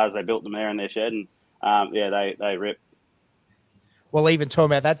built cars. They built them there in their shed, and yeah, they rip. Well, even talking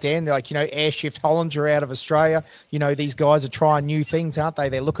about that, Dan, like, you know, Airshift Hollinger out of Australia, you know, these guys are trying new things, aren't they?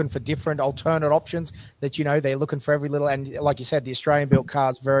 They're looking for different alternate options that, you know, they're looking for every little, and like you said, the Australian built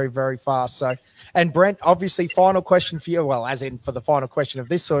cars very, very fast. So, and Brent, obviously, final question for you. Well, as in for the final question of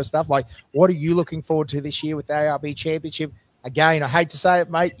this sort of stuff, like, what are you looking forward to this year with the ARB Championship? Again, I hate to say it,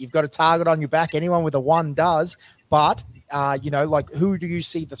 mate, you've got a target on your back. Anyone with a 1 does, but, you know, like, who do you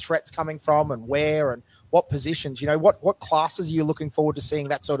see the threats coming from and where and what positions? You know, what classes are you looking forward to seeing,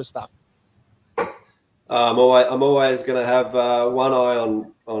 that sort of stuff? I'm always going to have one eye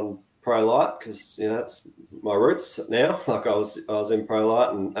on Pro Light because, you know, that's my roots now. Like I was in Pro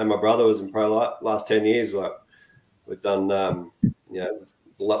Light and my brother was in Pro Light last 10 years. Like we've done, you know,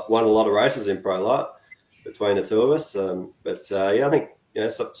 won a lot of races in Pro Light between the two of us. Yeah, I think, you know,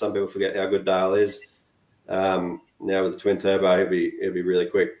 some people forget how good Dale is. Now with the twin turbo, he'll be really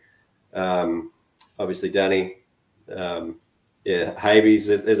quick. Obviously, Danny, yeah, Habies.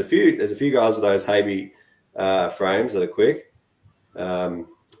 There's a few guys with those Habie frames that are quick.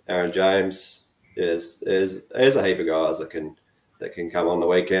 Aaron James. There's a heap of guys that can come on the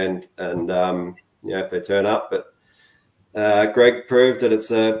weekend, and you know, if they turn up. But Greg proved that it's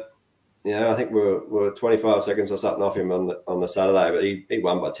a, you know, I think we're 25 seconds or something off him on the Saturday, but he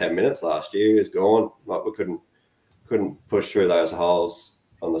won by 10 minutes last year. He was gone. Like we couldn't push through those holes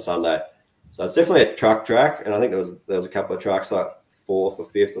on the Sunday. So it's definitely a truck track, and I think there was a couple of trucks like 4th or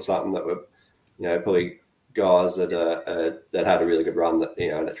 5th or something that were, you know, probably guys that had a really good run, that,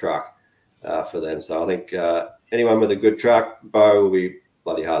 you know, in a truck for them. So I think anyone with a good truck, Bo, will be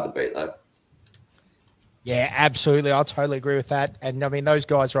bloody hard to beat though. Yeah, absolutely. I totally agree with that. And I mean, those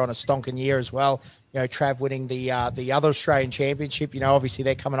guys are on a stonking year as well. You know, Trav winning the other Australian Championship. You know, obviously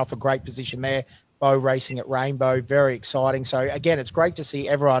they're coming off a great position there. Bo racing at Rainbow, very exciting. So again, it's great to see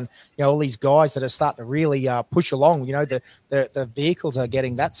everyone, you know, all these guys that are starting to really push along. You know, the vehicles are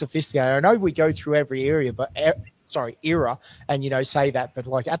getting that sophisticated. I know we go through every area, but era, and, say that. But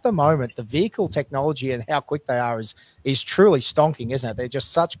like at the moment, the vehicle technology and how quick they are is truly stonking, isn't it? They're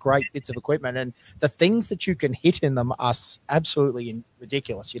just such great bits of equipment, and the things that you can hit in them are absolutely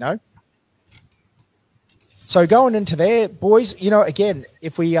ridiculous, So going into there, boys, again,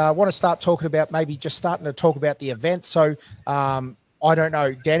 if we want to start talking about maybe just starting to talk about the events. So I don't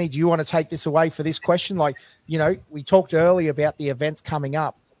know, Danny, do you want to take this away for this question? Like, we talked earlier about the events coming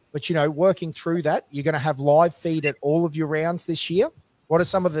up, but, working through that, you're going to have live feed at all of your rounds this year. What are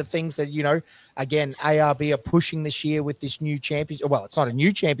some of the things that, again, ARB are pushing this year with this new championship? Well, it's not a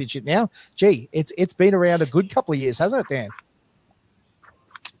new championship now. Gee, it's been around a good couple of years, hasn't it, Dan?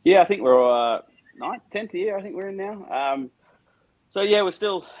 Yeah, I think we're 9th, 10th year, I think we're in now. So yeah, we're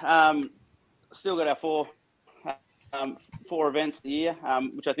still got our four events a year,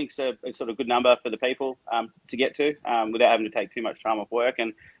 which I think is a sort of good number for the people to get to without having to take too much time off work,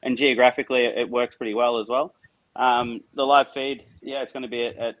 and geographically it works pretty well as well. The live feed, yeah, it's going to be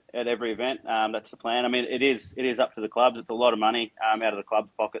at every event. That's the plan. I mean, it is up to the clubs. It's a lot of money out of the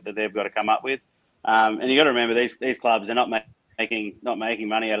club's pocket that they've got to come up with, and you got to remember these clubs, they're not making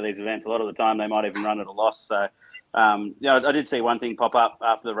money out of these events. A lot of the time they might even run at a loss. So I did see one thing pop up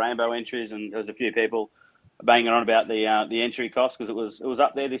after the rainbow entries, and there was a few people banging on about the entry cost, because it was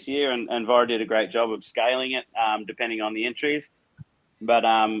up there this year, and VORRA did a great job of scaling it depending on the entries. But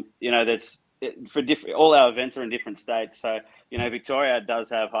all our events are in different states, so Victoria does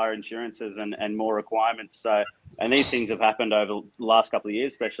have higher insurances and more requirements. So, and these things have happened over the last couple of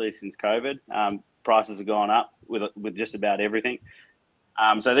years, especially since COVID. Prices have gone up with just about everything.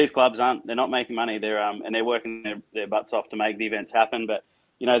 So these clubs they're not making money. And they're working their butts off to make the events happen. But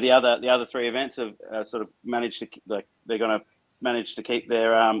the other three events have sort of managed to, they're going to manage to keep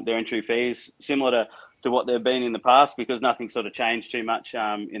their entry fees similar to what they've been in the past, because nothing sort of changed too much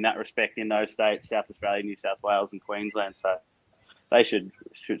in that respect in those states, South Australia, New South Wales and Queensland. So they should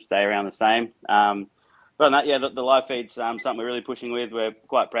stay around the same. But on that, yeah, the live feed's something we're really pushing with. We're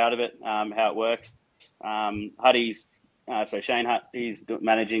quite proud of it, how it works. Huddy's, Shane Hutt, he's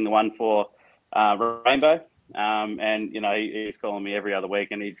managing the one for Rainbow. And, he's calling me every other week,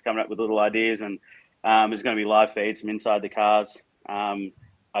 and he's coming up with little ideas, and there's going to be live feeds from inside the cars.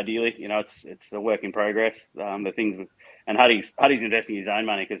 Ideally, it's a work in progress. The things, and Huddy's investing his own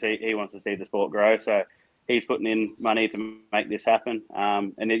money because he wants to see the sport grow. So he's putting in money to make this happen.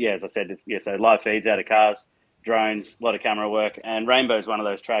 As I said, so live feeds out of cars, drones, a lot of camera work, and Rainbow's one of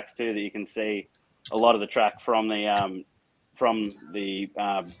those tracks too that you can see a lot of the track from the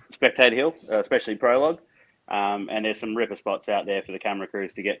spectator hill, especially prologue. And there's some ripper spots out there for the camera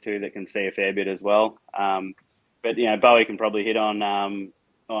crews to get to that can see a fair bit as well. But Bowie can probably hit on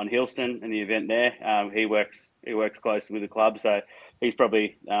Hillston and the event there. He works closely with the club, so he's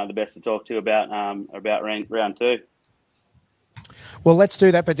probably the best to talk to about round two. Well, let's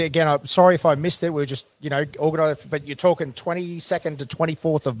do that. But again, I'm sorry if I missed it. We're just, organised. But you're talking 22nd to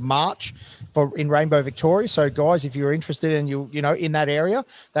 24th of March in Rainbow, Victoria. So, guys, if you're interested in in that area,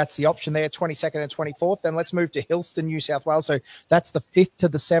 that's the option there, 22nd and 24th. Then let's move to Hillston, New South Wales. So that's the 5th to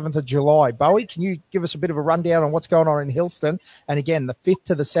the 7th of July. Bowie, can you give us a bit of a rundown on what's going on in Hillston? And again, the 5th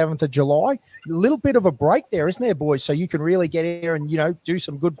to the 7th of July. A little bit of a break there, isn't there, boys? So you can really get here and do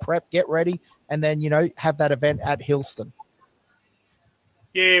some good prep, get ready, and then have that event at Hillston.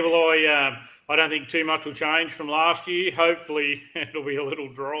 Yeah, well, I don't think too much will change from last year. Hopefully, it'll be a little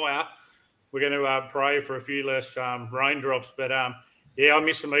drier. We're going to pray for a few less raindrops. But, I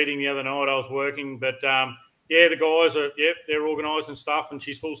missed the meeting the other night. I was working. But, the guys they're organised and stuff, and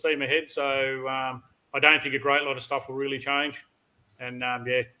she's full steam ahead. So I don't think a great lot of stuff will really change. And,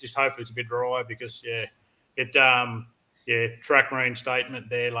 just hopefully it's a bit drier because, track reinstatement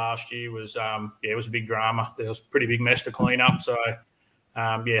there last year was, it was a big drama. There was a pretty big mess to clean up. So,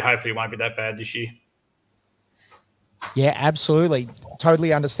 hopefully it won't be that bad this year. Yeah, absolutely.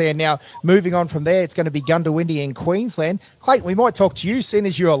 Totally understand. Now, moving on from there, it's going to be Gundawindi in Queensland. Clayton, we might talk to you, seeing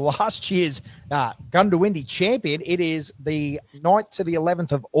as you're last year's Gundawindi champion. It is the 9th to the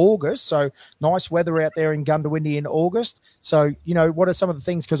 11th of August. So nice weather out there in Gundawindi in August. So, what are some of the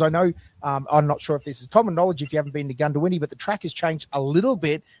things? Because I know, I'm not sure if this is common knowledge if you haven't been to Gundawindi, but the track has changed a little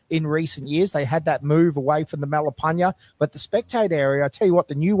bit in recent years. They had that move away from the Malapanya, but the spectator area, I tell you what,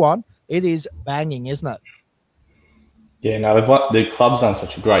 the new one, it is banging, isn't it? Yeah, no, the club's done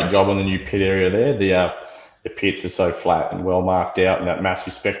such a great job on the new pit area there. The pits are so flat and well marked out, and that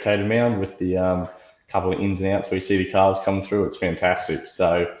massive spectator mound with the couple of ins and outs where you see the cars come through, it's fantastic.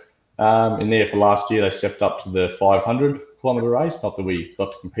 So in there for last year, they stepped up to the 500-kilometre race. Not that we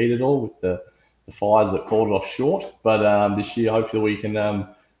got to compete at all with the fires that called it off short, but this year hopefully we can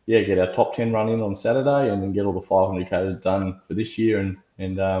yeah, get our top 10 run in on Saturday, and then get all the 500Ks done for this year,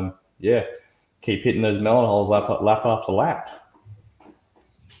 and yeah, keep hitting those melon holes lap after lap.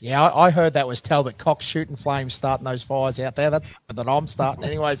 Yeah, I heard that was Talbot Cox shooting flames, starting those fires out there. That's that I'm starting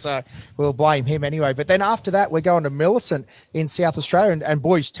anyway, so we'll blame him anyway. But then after that, we're going to Millicent in South Australia. And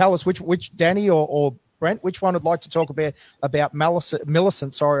boys, tell us which Danny or Brent, which one would like to talk about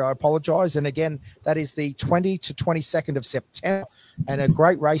Millicent? Sorry, I apologise. And again, that is the 20 to 22nd of September, and a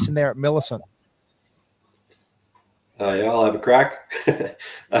great race in there at Millicent. Yeah, I'll have a crack.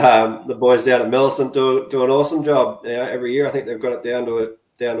 The boys down at Millicent do an awesome job. Every year I think they've got it down to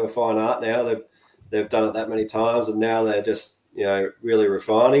a fine art now. They've done it that many times, and now they're just really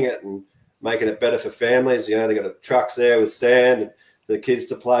refining it and making it better for families. They've got trucks there with sand and for the kids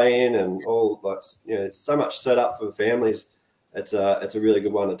to play in, and all so much set up for families. It's a really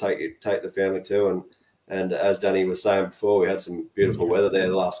good one to take the family to. And as Danny was saying before, we had some beautiful weather there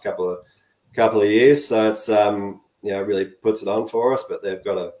the last couple of years, so it's really puts it on for us. But they've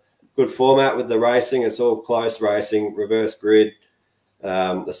got a good format with the racing. It's all close racing, reverse grid.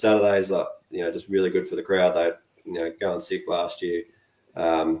 The Saturdays are just really good for the crowd. They going sick last year,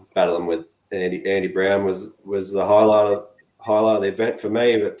 battling with Andy Brown was the highlight of the event for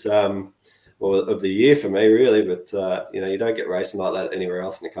me, but of the year for me really. But you don't get racing like that anywhere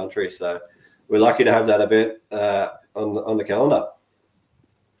else in the country, so we're lucky to have that event on the calendar.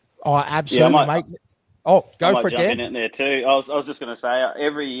 Oh, absolutely, mate. Oh, go for it, Dan. In there too. I was just going to say,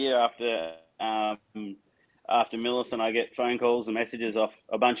 every year after Millicent, I get phone calls and messages off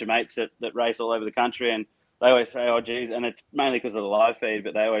a bunch of mates that race all over the country, and they always say, "Oh, geez," and it's mainly because of the live feed,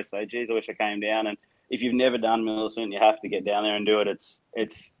 but they always say, "Geez, I wish I came down." And if you've never done Millicent, you have to get down there and do it. It's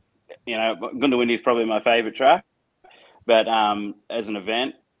Goondiwindi is probably my favourite track, but as an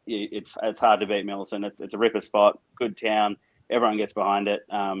event, it's hard to beat Millicent. It's a ripper spot, good town, everyone gets behind it.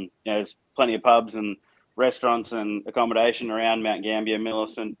 There's plenty of pubs and restaurants and accommodation around Mount Gambier,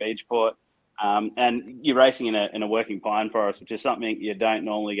 Millicent, Beachport. And you're racing in a working pine forest, which is something you don't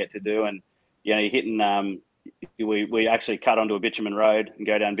normally get to do. And you're hitting. We actually cut onto a bitumen road and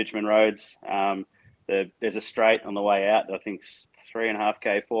go down bitumen roads. There's a straight on the way out that I think's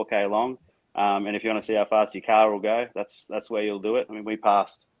 3.5K, 4K long. And if you want to see how fast your car will go, that's where you'll do it. I mean, we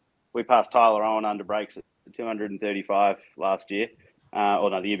passed Tyler Owen under brakes at 235 last year, or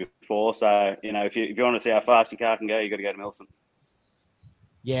no, the year before. So if you want to see how fast your car can go, you got to go to Millicent.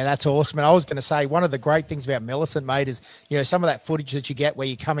 Yeah, that's awesome. And I was going to say, one of the great things about Millicent, mate, is, some of that footage that you get where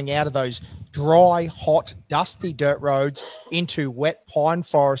you're coming out of those dry, hot, dusty dirt roads into wet pine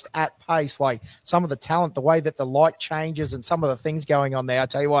forest at pace. Like some of the talent, the way that the light changes and some of the things going on there. I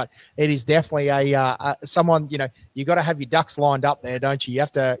tell you what, it is definitely someone, you got to have your ducks lined up there, don't you? You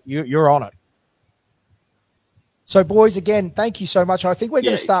have to, you're on it. So boys, again, thank you so much. I think we're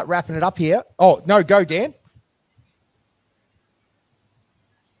going to start wrapping it up here. Oh, no, go Dan.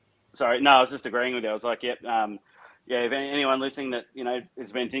 Sorry, no, I was just agreeing with you. I was like, yep, if anyone listening that,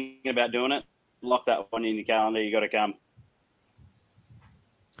 has been thinking about doing it, lock that one in your calendar. You got to come.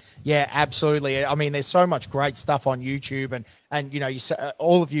 Yeah, absolutely. I mean, there's so much great stuff on YouTube, and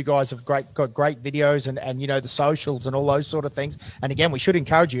all of you guys have got great videos and the socials and all those sort of things. And again, we should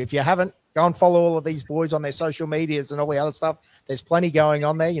encourage you, if you haven't, go and follow all of these boys on their social medias and all the other stuff. There's plenty going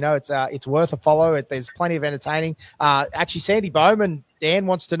on there. It's worth a follow. There's plenty of entertaining. Actually, Sandy Bowman, Dan,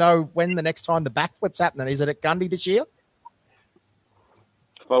 wants to know when the next time the backflip's happening. Is it at Gundy this year?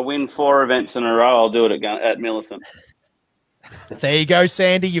 If I win 4 events in a row, I'll do it at Millicent. There you go,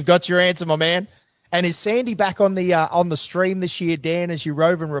 Sandy. You've got your answer, my man. And is Sandy back on the stream this year, Dan, as your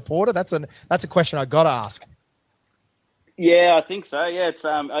roving reporter? That's a question I got to ask. Yeah, I think so. Yeah, it's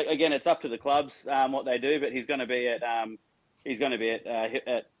again, it's up to the clubs what they do, but he's going to be at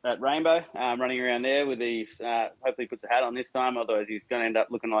Rainbow, running around there with his. Hopefully, he puts a hat on this time. Otherwise, he's going to end up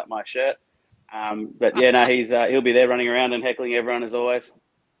looking like my shirt. But yeah, no, he'll be there running around and heckling everyone as always.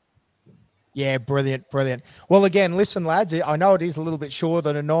 Yeah, brilliant. Well, again, listen, lads, I know it is a little bit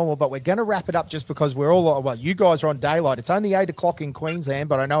shorter than normal, but we're going to wrap it up just because we're all, you guys are on daylight. It's only 8 o'clock in Queensland,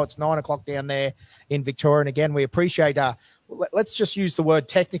 but I know it's 9 o'clock down there in Victoria. And again, we appreciate, let's just use the word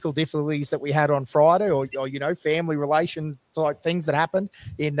technical difficulties that we had on Friday or family relation type things that happened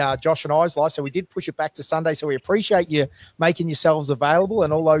in Josh and I's life. So we did push it back to Sunday. So we appreciate you making yourselves available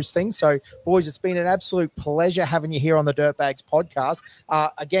and all those things. So boys, it's been an absolute pleasure having you here on the Dirtbagz podcast.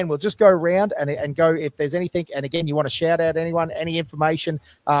 Again, we'll just go around and go if there's anything. And again, you want to shout out anyone, any information,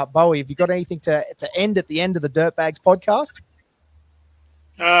 Bowie, have you got anything to end at the end of the Dirtbagz podcast?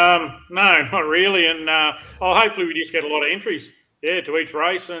 No, not really. And hopefully we just get a lot of entries, to each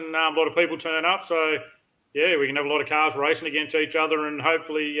race, and a lot of people turn up. So yeah, we can have a lot of cars racing against each other, and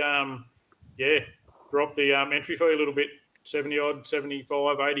hopefully, yeah, drop the entry fee a little bit. 70 odd,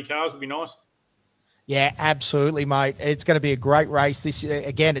 75, 80 cars would be nice. Yeah, absolutely, mate. It's going to be a great race. This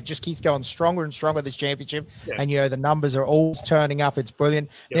again, it just keeps going stronger and stronger, this championship. Yeah. And, the numbers are always turning up. It's brilliant.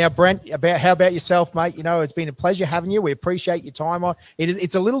 Yep. Now, Brent, how about yourself, mate? It's been a pleasure having you. We appreciate your time on.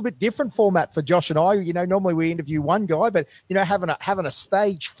 It's a little bit different format for Josh and I. Normally we interview one guy, but, having a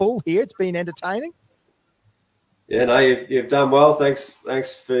stage full here, it's been entertaining. Yeah, no, you've done well. Thanks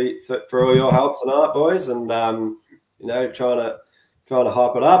for all your help tonight, boys. And, trying to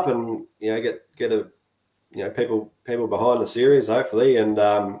hype it up and, get a, people behind the series, hopefully, and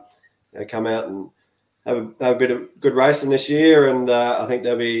come out and have a bit of good racing this year. And I think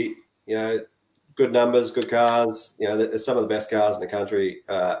there'll be, good numbers, good cars. There's some of the best cars in the country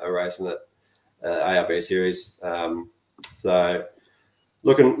are racing at ARB series. So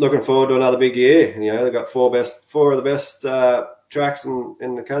looking forward to another big year. They've got four of the best tracks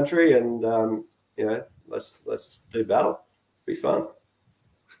in the country, and let's do battle. Be fun.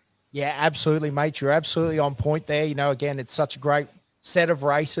 Yeah, absolutely, mate. You're absolutely on point there. Again, it's such a great set of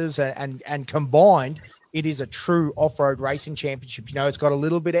races, and combined, it is a true off-road racing championship. It's got a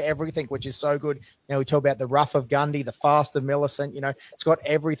little bit of everything, which is so good. We talk about the rough of Gundy, the fast of Millicent. It's got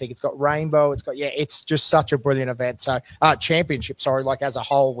everything. It's got rainbow. It's just such a brilliant event. So, championship, sorry, as a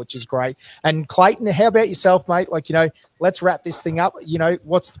whole, which is great. And Clayton, how about yourself, mate? Let's wrap this thing up.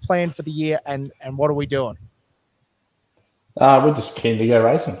 What's the plan for the year, and what are we doing? We're just keen to go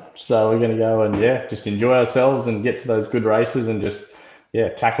racing. So we're going to go and, just enjoy ourselves and get to those good races and just,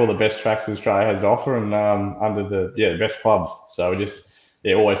 tackle the best tracks that Australia has to offer and under the best clubs. So we're just,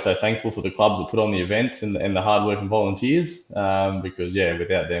 always so thankful for the clubs that put on the events and the hard-working volunteers because,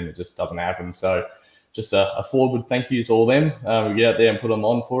 without them, it just doesn't happen. So just a forward thank you to all them. We get out there and put them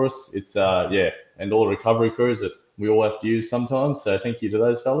on for us. It's, and all the recovery crews that we all have to use sometimes. So thank you to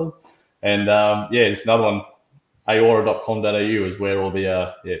those fellas. And, it's another one. AORRA.com.au is where all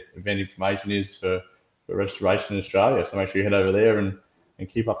the event information is for restoration in Australia. So make sure you head over there and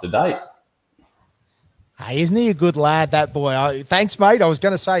keep up to date. Hey, isn't he a good lad, that boy? Thanks, mate. I was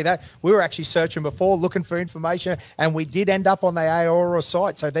going to say that. We were actually searching before, looking for information, and we did end up on the AORRA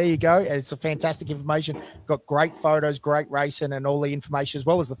site. So there you go. And it's a fantastic information. Got great photos, great racing, and all the information, as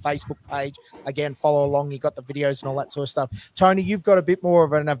well as the Facebook page. Again, follow along. You got the videos and all that sort of stuff. Tony, you've got a bit more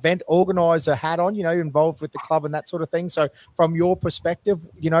of an event organizer hat on, involved with the club and that sort of thing. So from your perspective,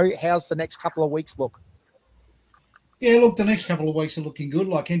 how's the next couple of weeks look? Yeah, look, the next couple of weeks are looking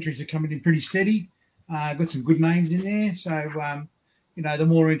good. Entries are coming in pretty steady. Got some good names in there. So, the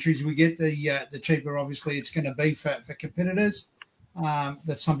more entries we get, the cheaper, obviously, it's going to be for competitors.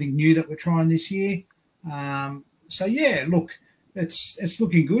 That's something new that we're trying this year. Look, it's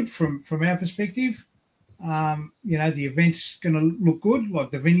looking good from our perspective. The event's going to look good.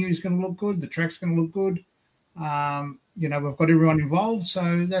 The venue is going to look good. The track's going to look good. We've got everyone involved.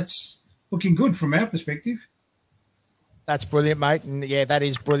 So that's looking good from our perspective. That's brilliant, mate. And that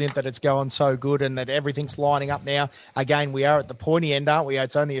is brilliant that it's going so good and that everything's lining up now. Again, we are at the pointy end, aren't we?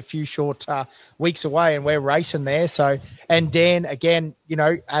 It's only a few short weeks away and we're racing there. So, and Dan, again,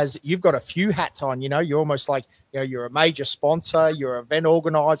 as you've got a few hats on, you're almost like, you're a major sponsor, you're an event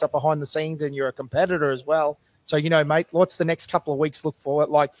organizer behind the scenes, and you're a competitor as well. So, mate, what's the next couple of weeks look for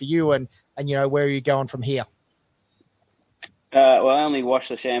you and where are you going from here? Well, I only washed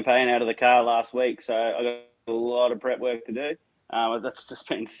the champagne out of the car last week, so I got a lot of prep work to do. That's just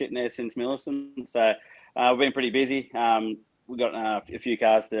been sitting there since Millicent. So we've been pretty busy. We've got a few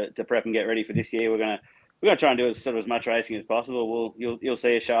cars to prep and get ready for this year. We're gonna try and do as much racing as possible. You'll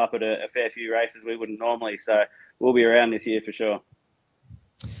see us show up at a fair few races we wouldn't normally. So we'll be around this year for sure.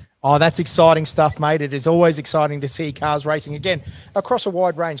 Oh, that's exciting stuff, mate. It is always exciting to see cars racing again across a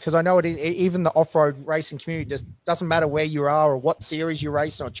wide range, because I know even the off-road racing community just doesn't matter where you are or what series you're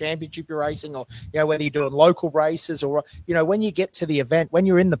racing or championship you're racing, or whether you're doing local races or when you get to the event, when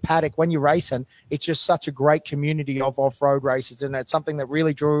you're in the paddock, when you're racing, it's just such a great community of off-road races, and it's something that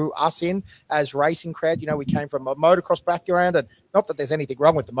really drew us in as racing crowd. We came from a motocross background, and not that there's anything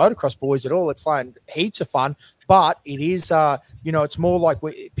wrong with the motocross boys at all. It's fun, heaps of fun. But it is, it's more like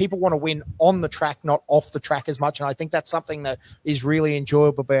people want to win on the track, not off the track as much. And I think that's something that is really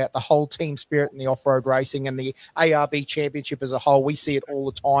enjoyable about the whole team spirit in the off-road racing and the ARB Championship as a whole. We see it all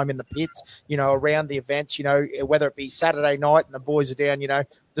the time in the pits, around the events, whether it be Saturday night and the boys are down,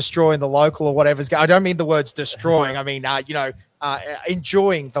 destroying the local or whatever's going. I don't mean the words destroying. I mean,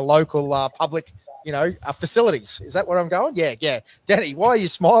 enjoying the local public facilities. Is that where I'm going? Yeah. Danny, why are you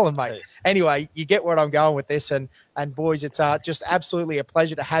smiling, mate? Anyway, you get where I'm going with this. And boys, it's just absolutely a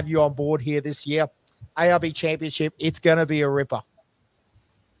pleasure to have you on board here this year. ARB Championship. It's going to be a ripper.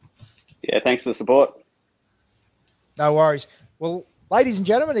 Yeah, thanks for the support. No worries. Well, ladies and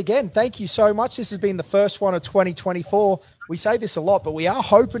gentlemen, again, thank you so much. This has been the first one of 2024. We say this a lot, but we are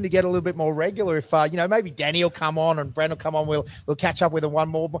hoping to get a little bit more regular. If, maybe Danny will come on and Brent will come on, we'll catch up with him one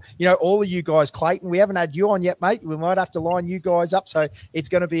more. All of you guys, Clayton, we haven't had you on yet, mate. We might have to line you guys up. So it's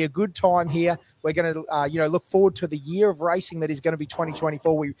going to be a good time here. We're going to, look forward to the year of racing that is going to be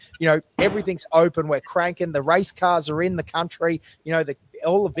 2024. Everything's open. We're cranking. The race cars are in the country.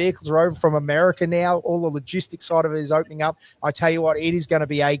 All the vehicles are over from America now. All the logistics side of it is opening up. I tell you what, it is going to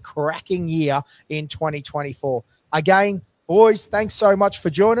be a cracking year in 2024. Again, boys, thanks so much for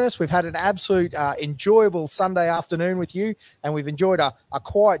joining us. We've had an absolute enjoyable Sunday afternoon with you, and we've enjoyed a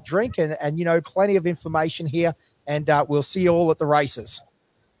quiet drink and plenty of information here. And we'll see you all at the races.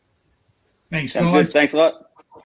 Thanks, Sounds guys. good. Thanks a lot.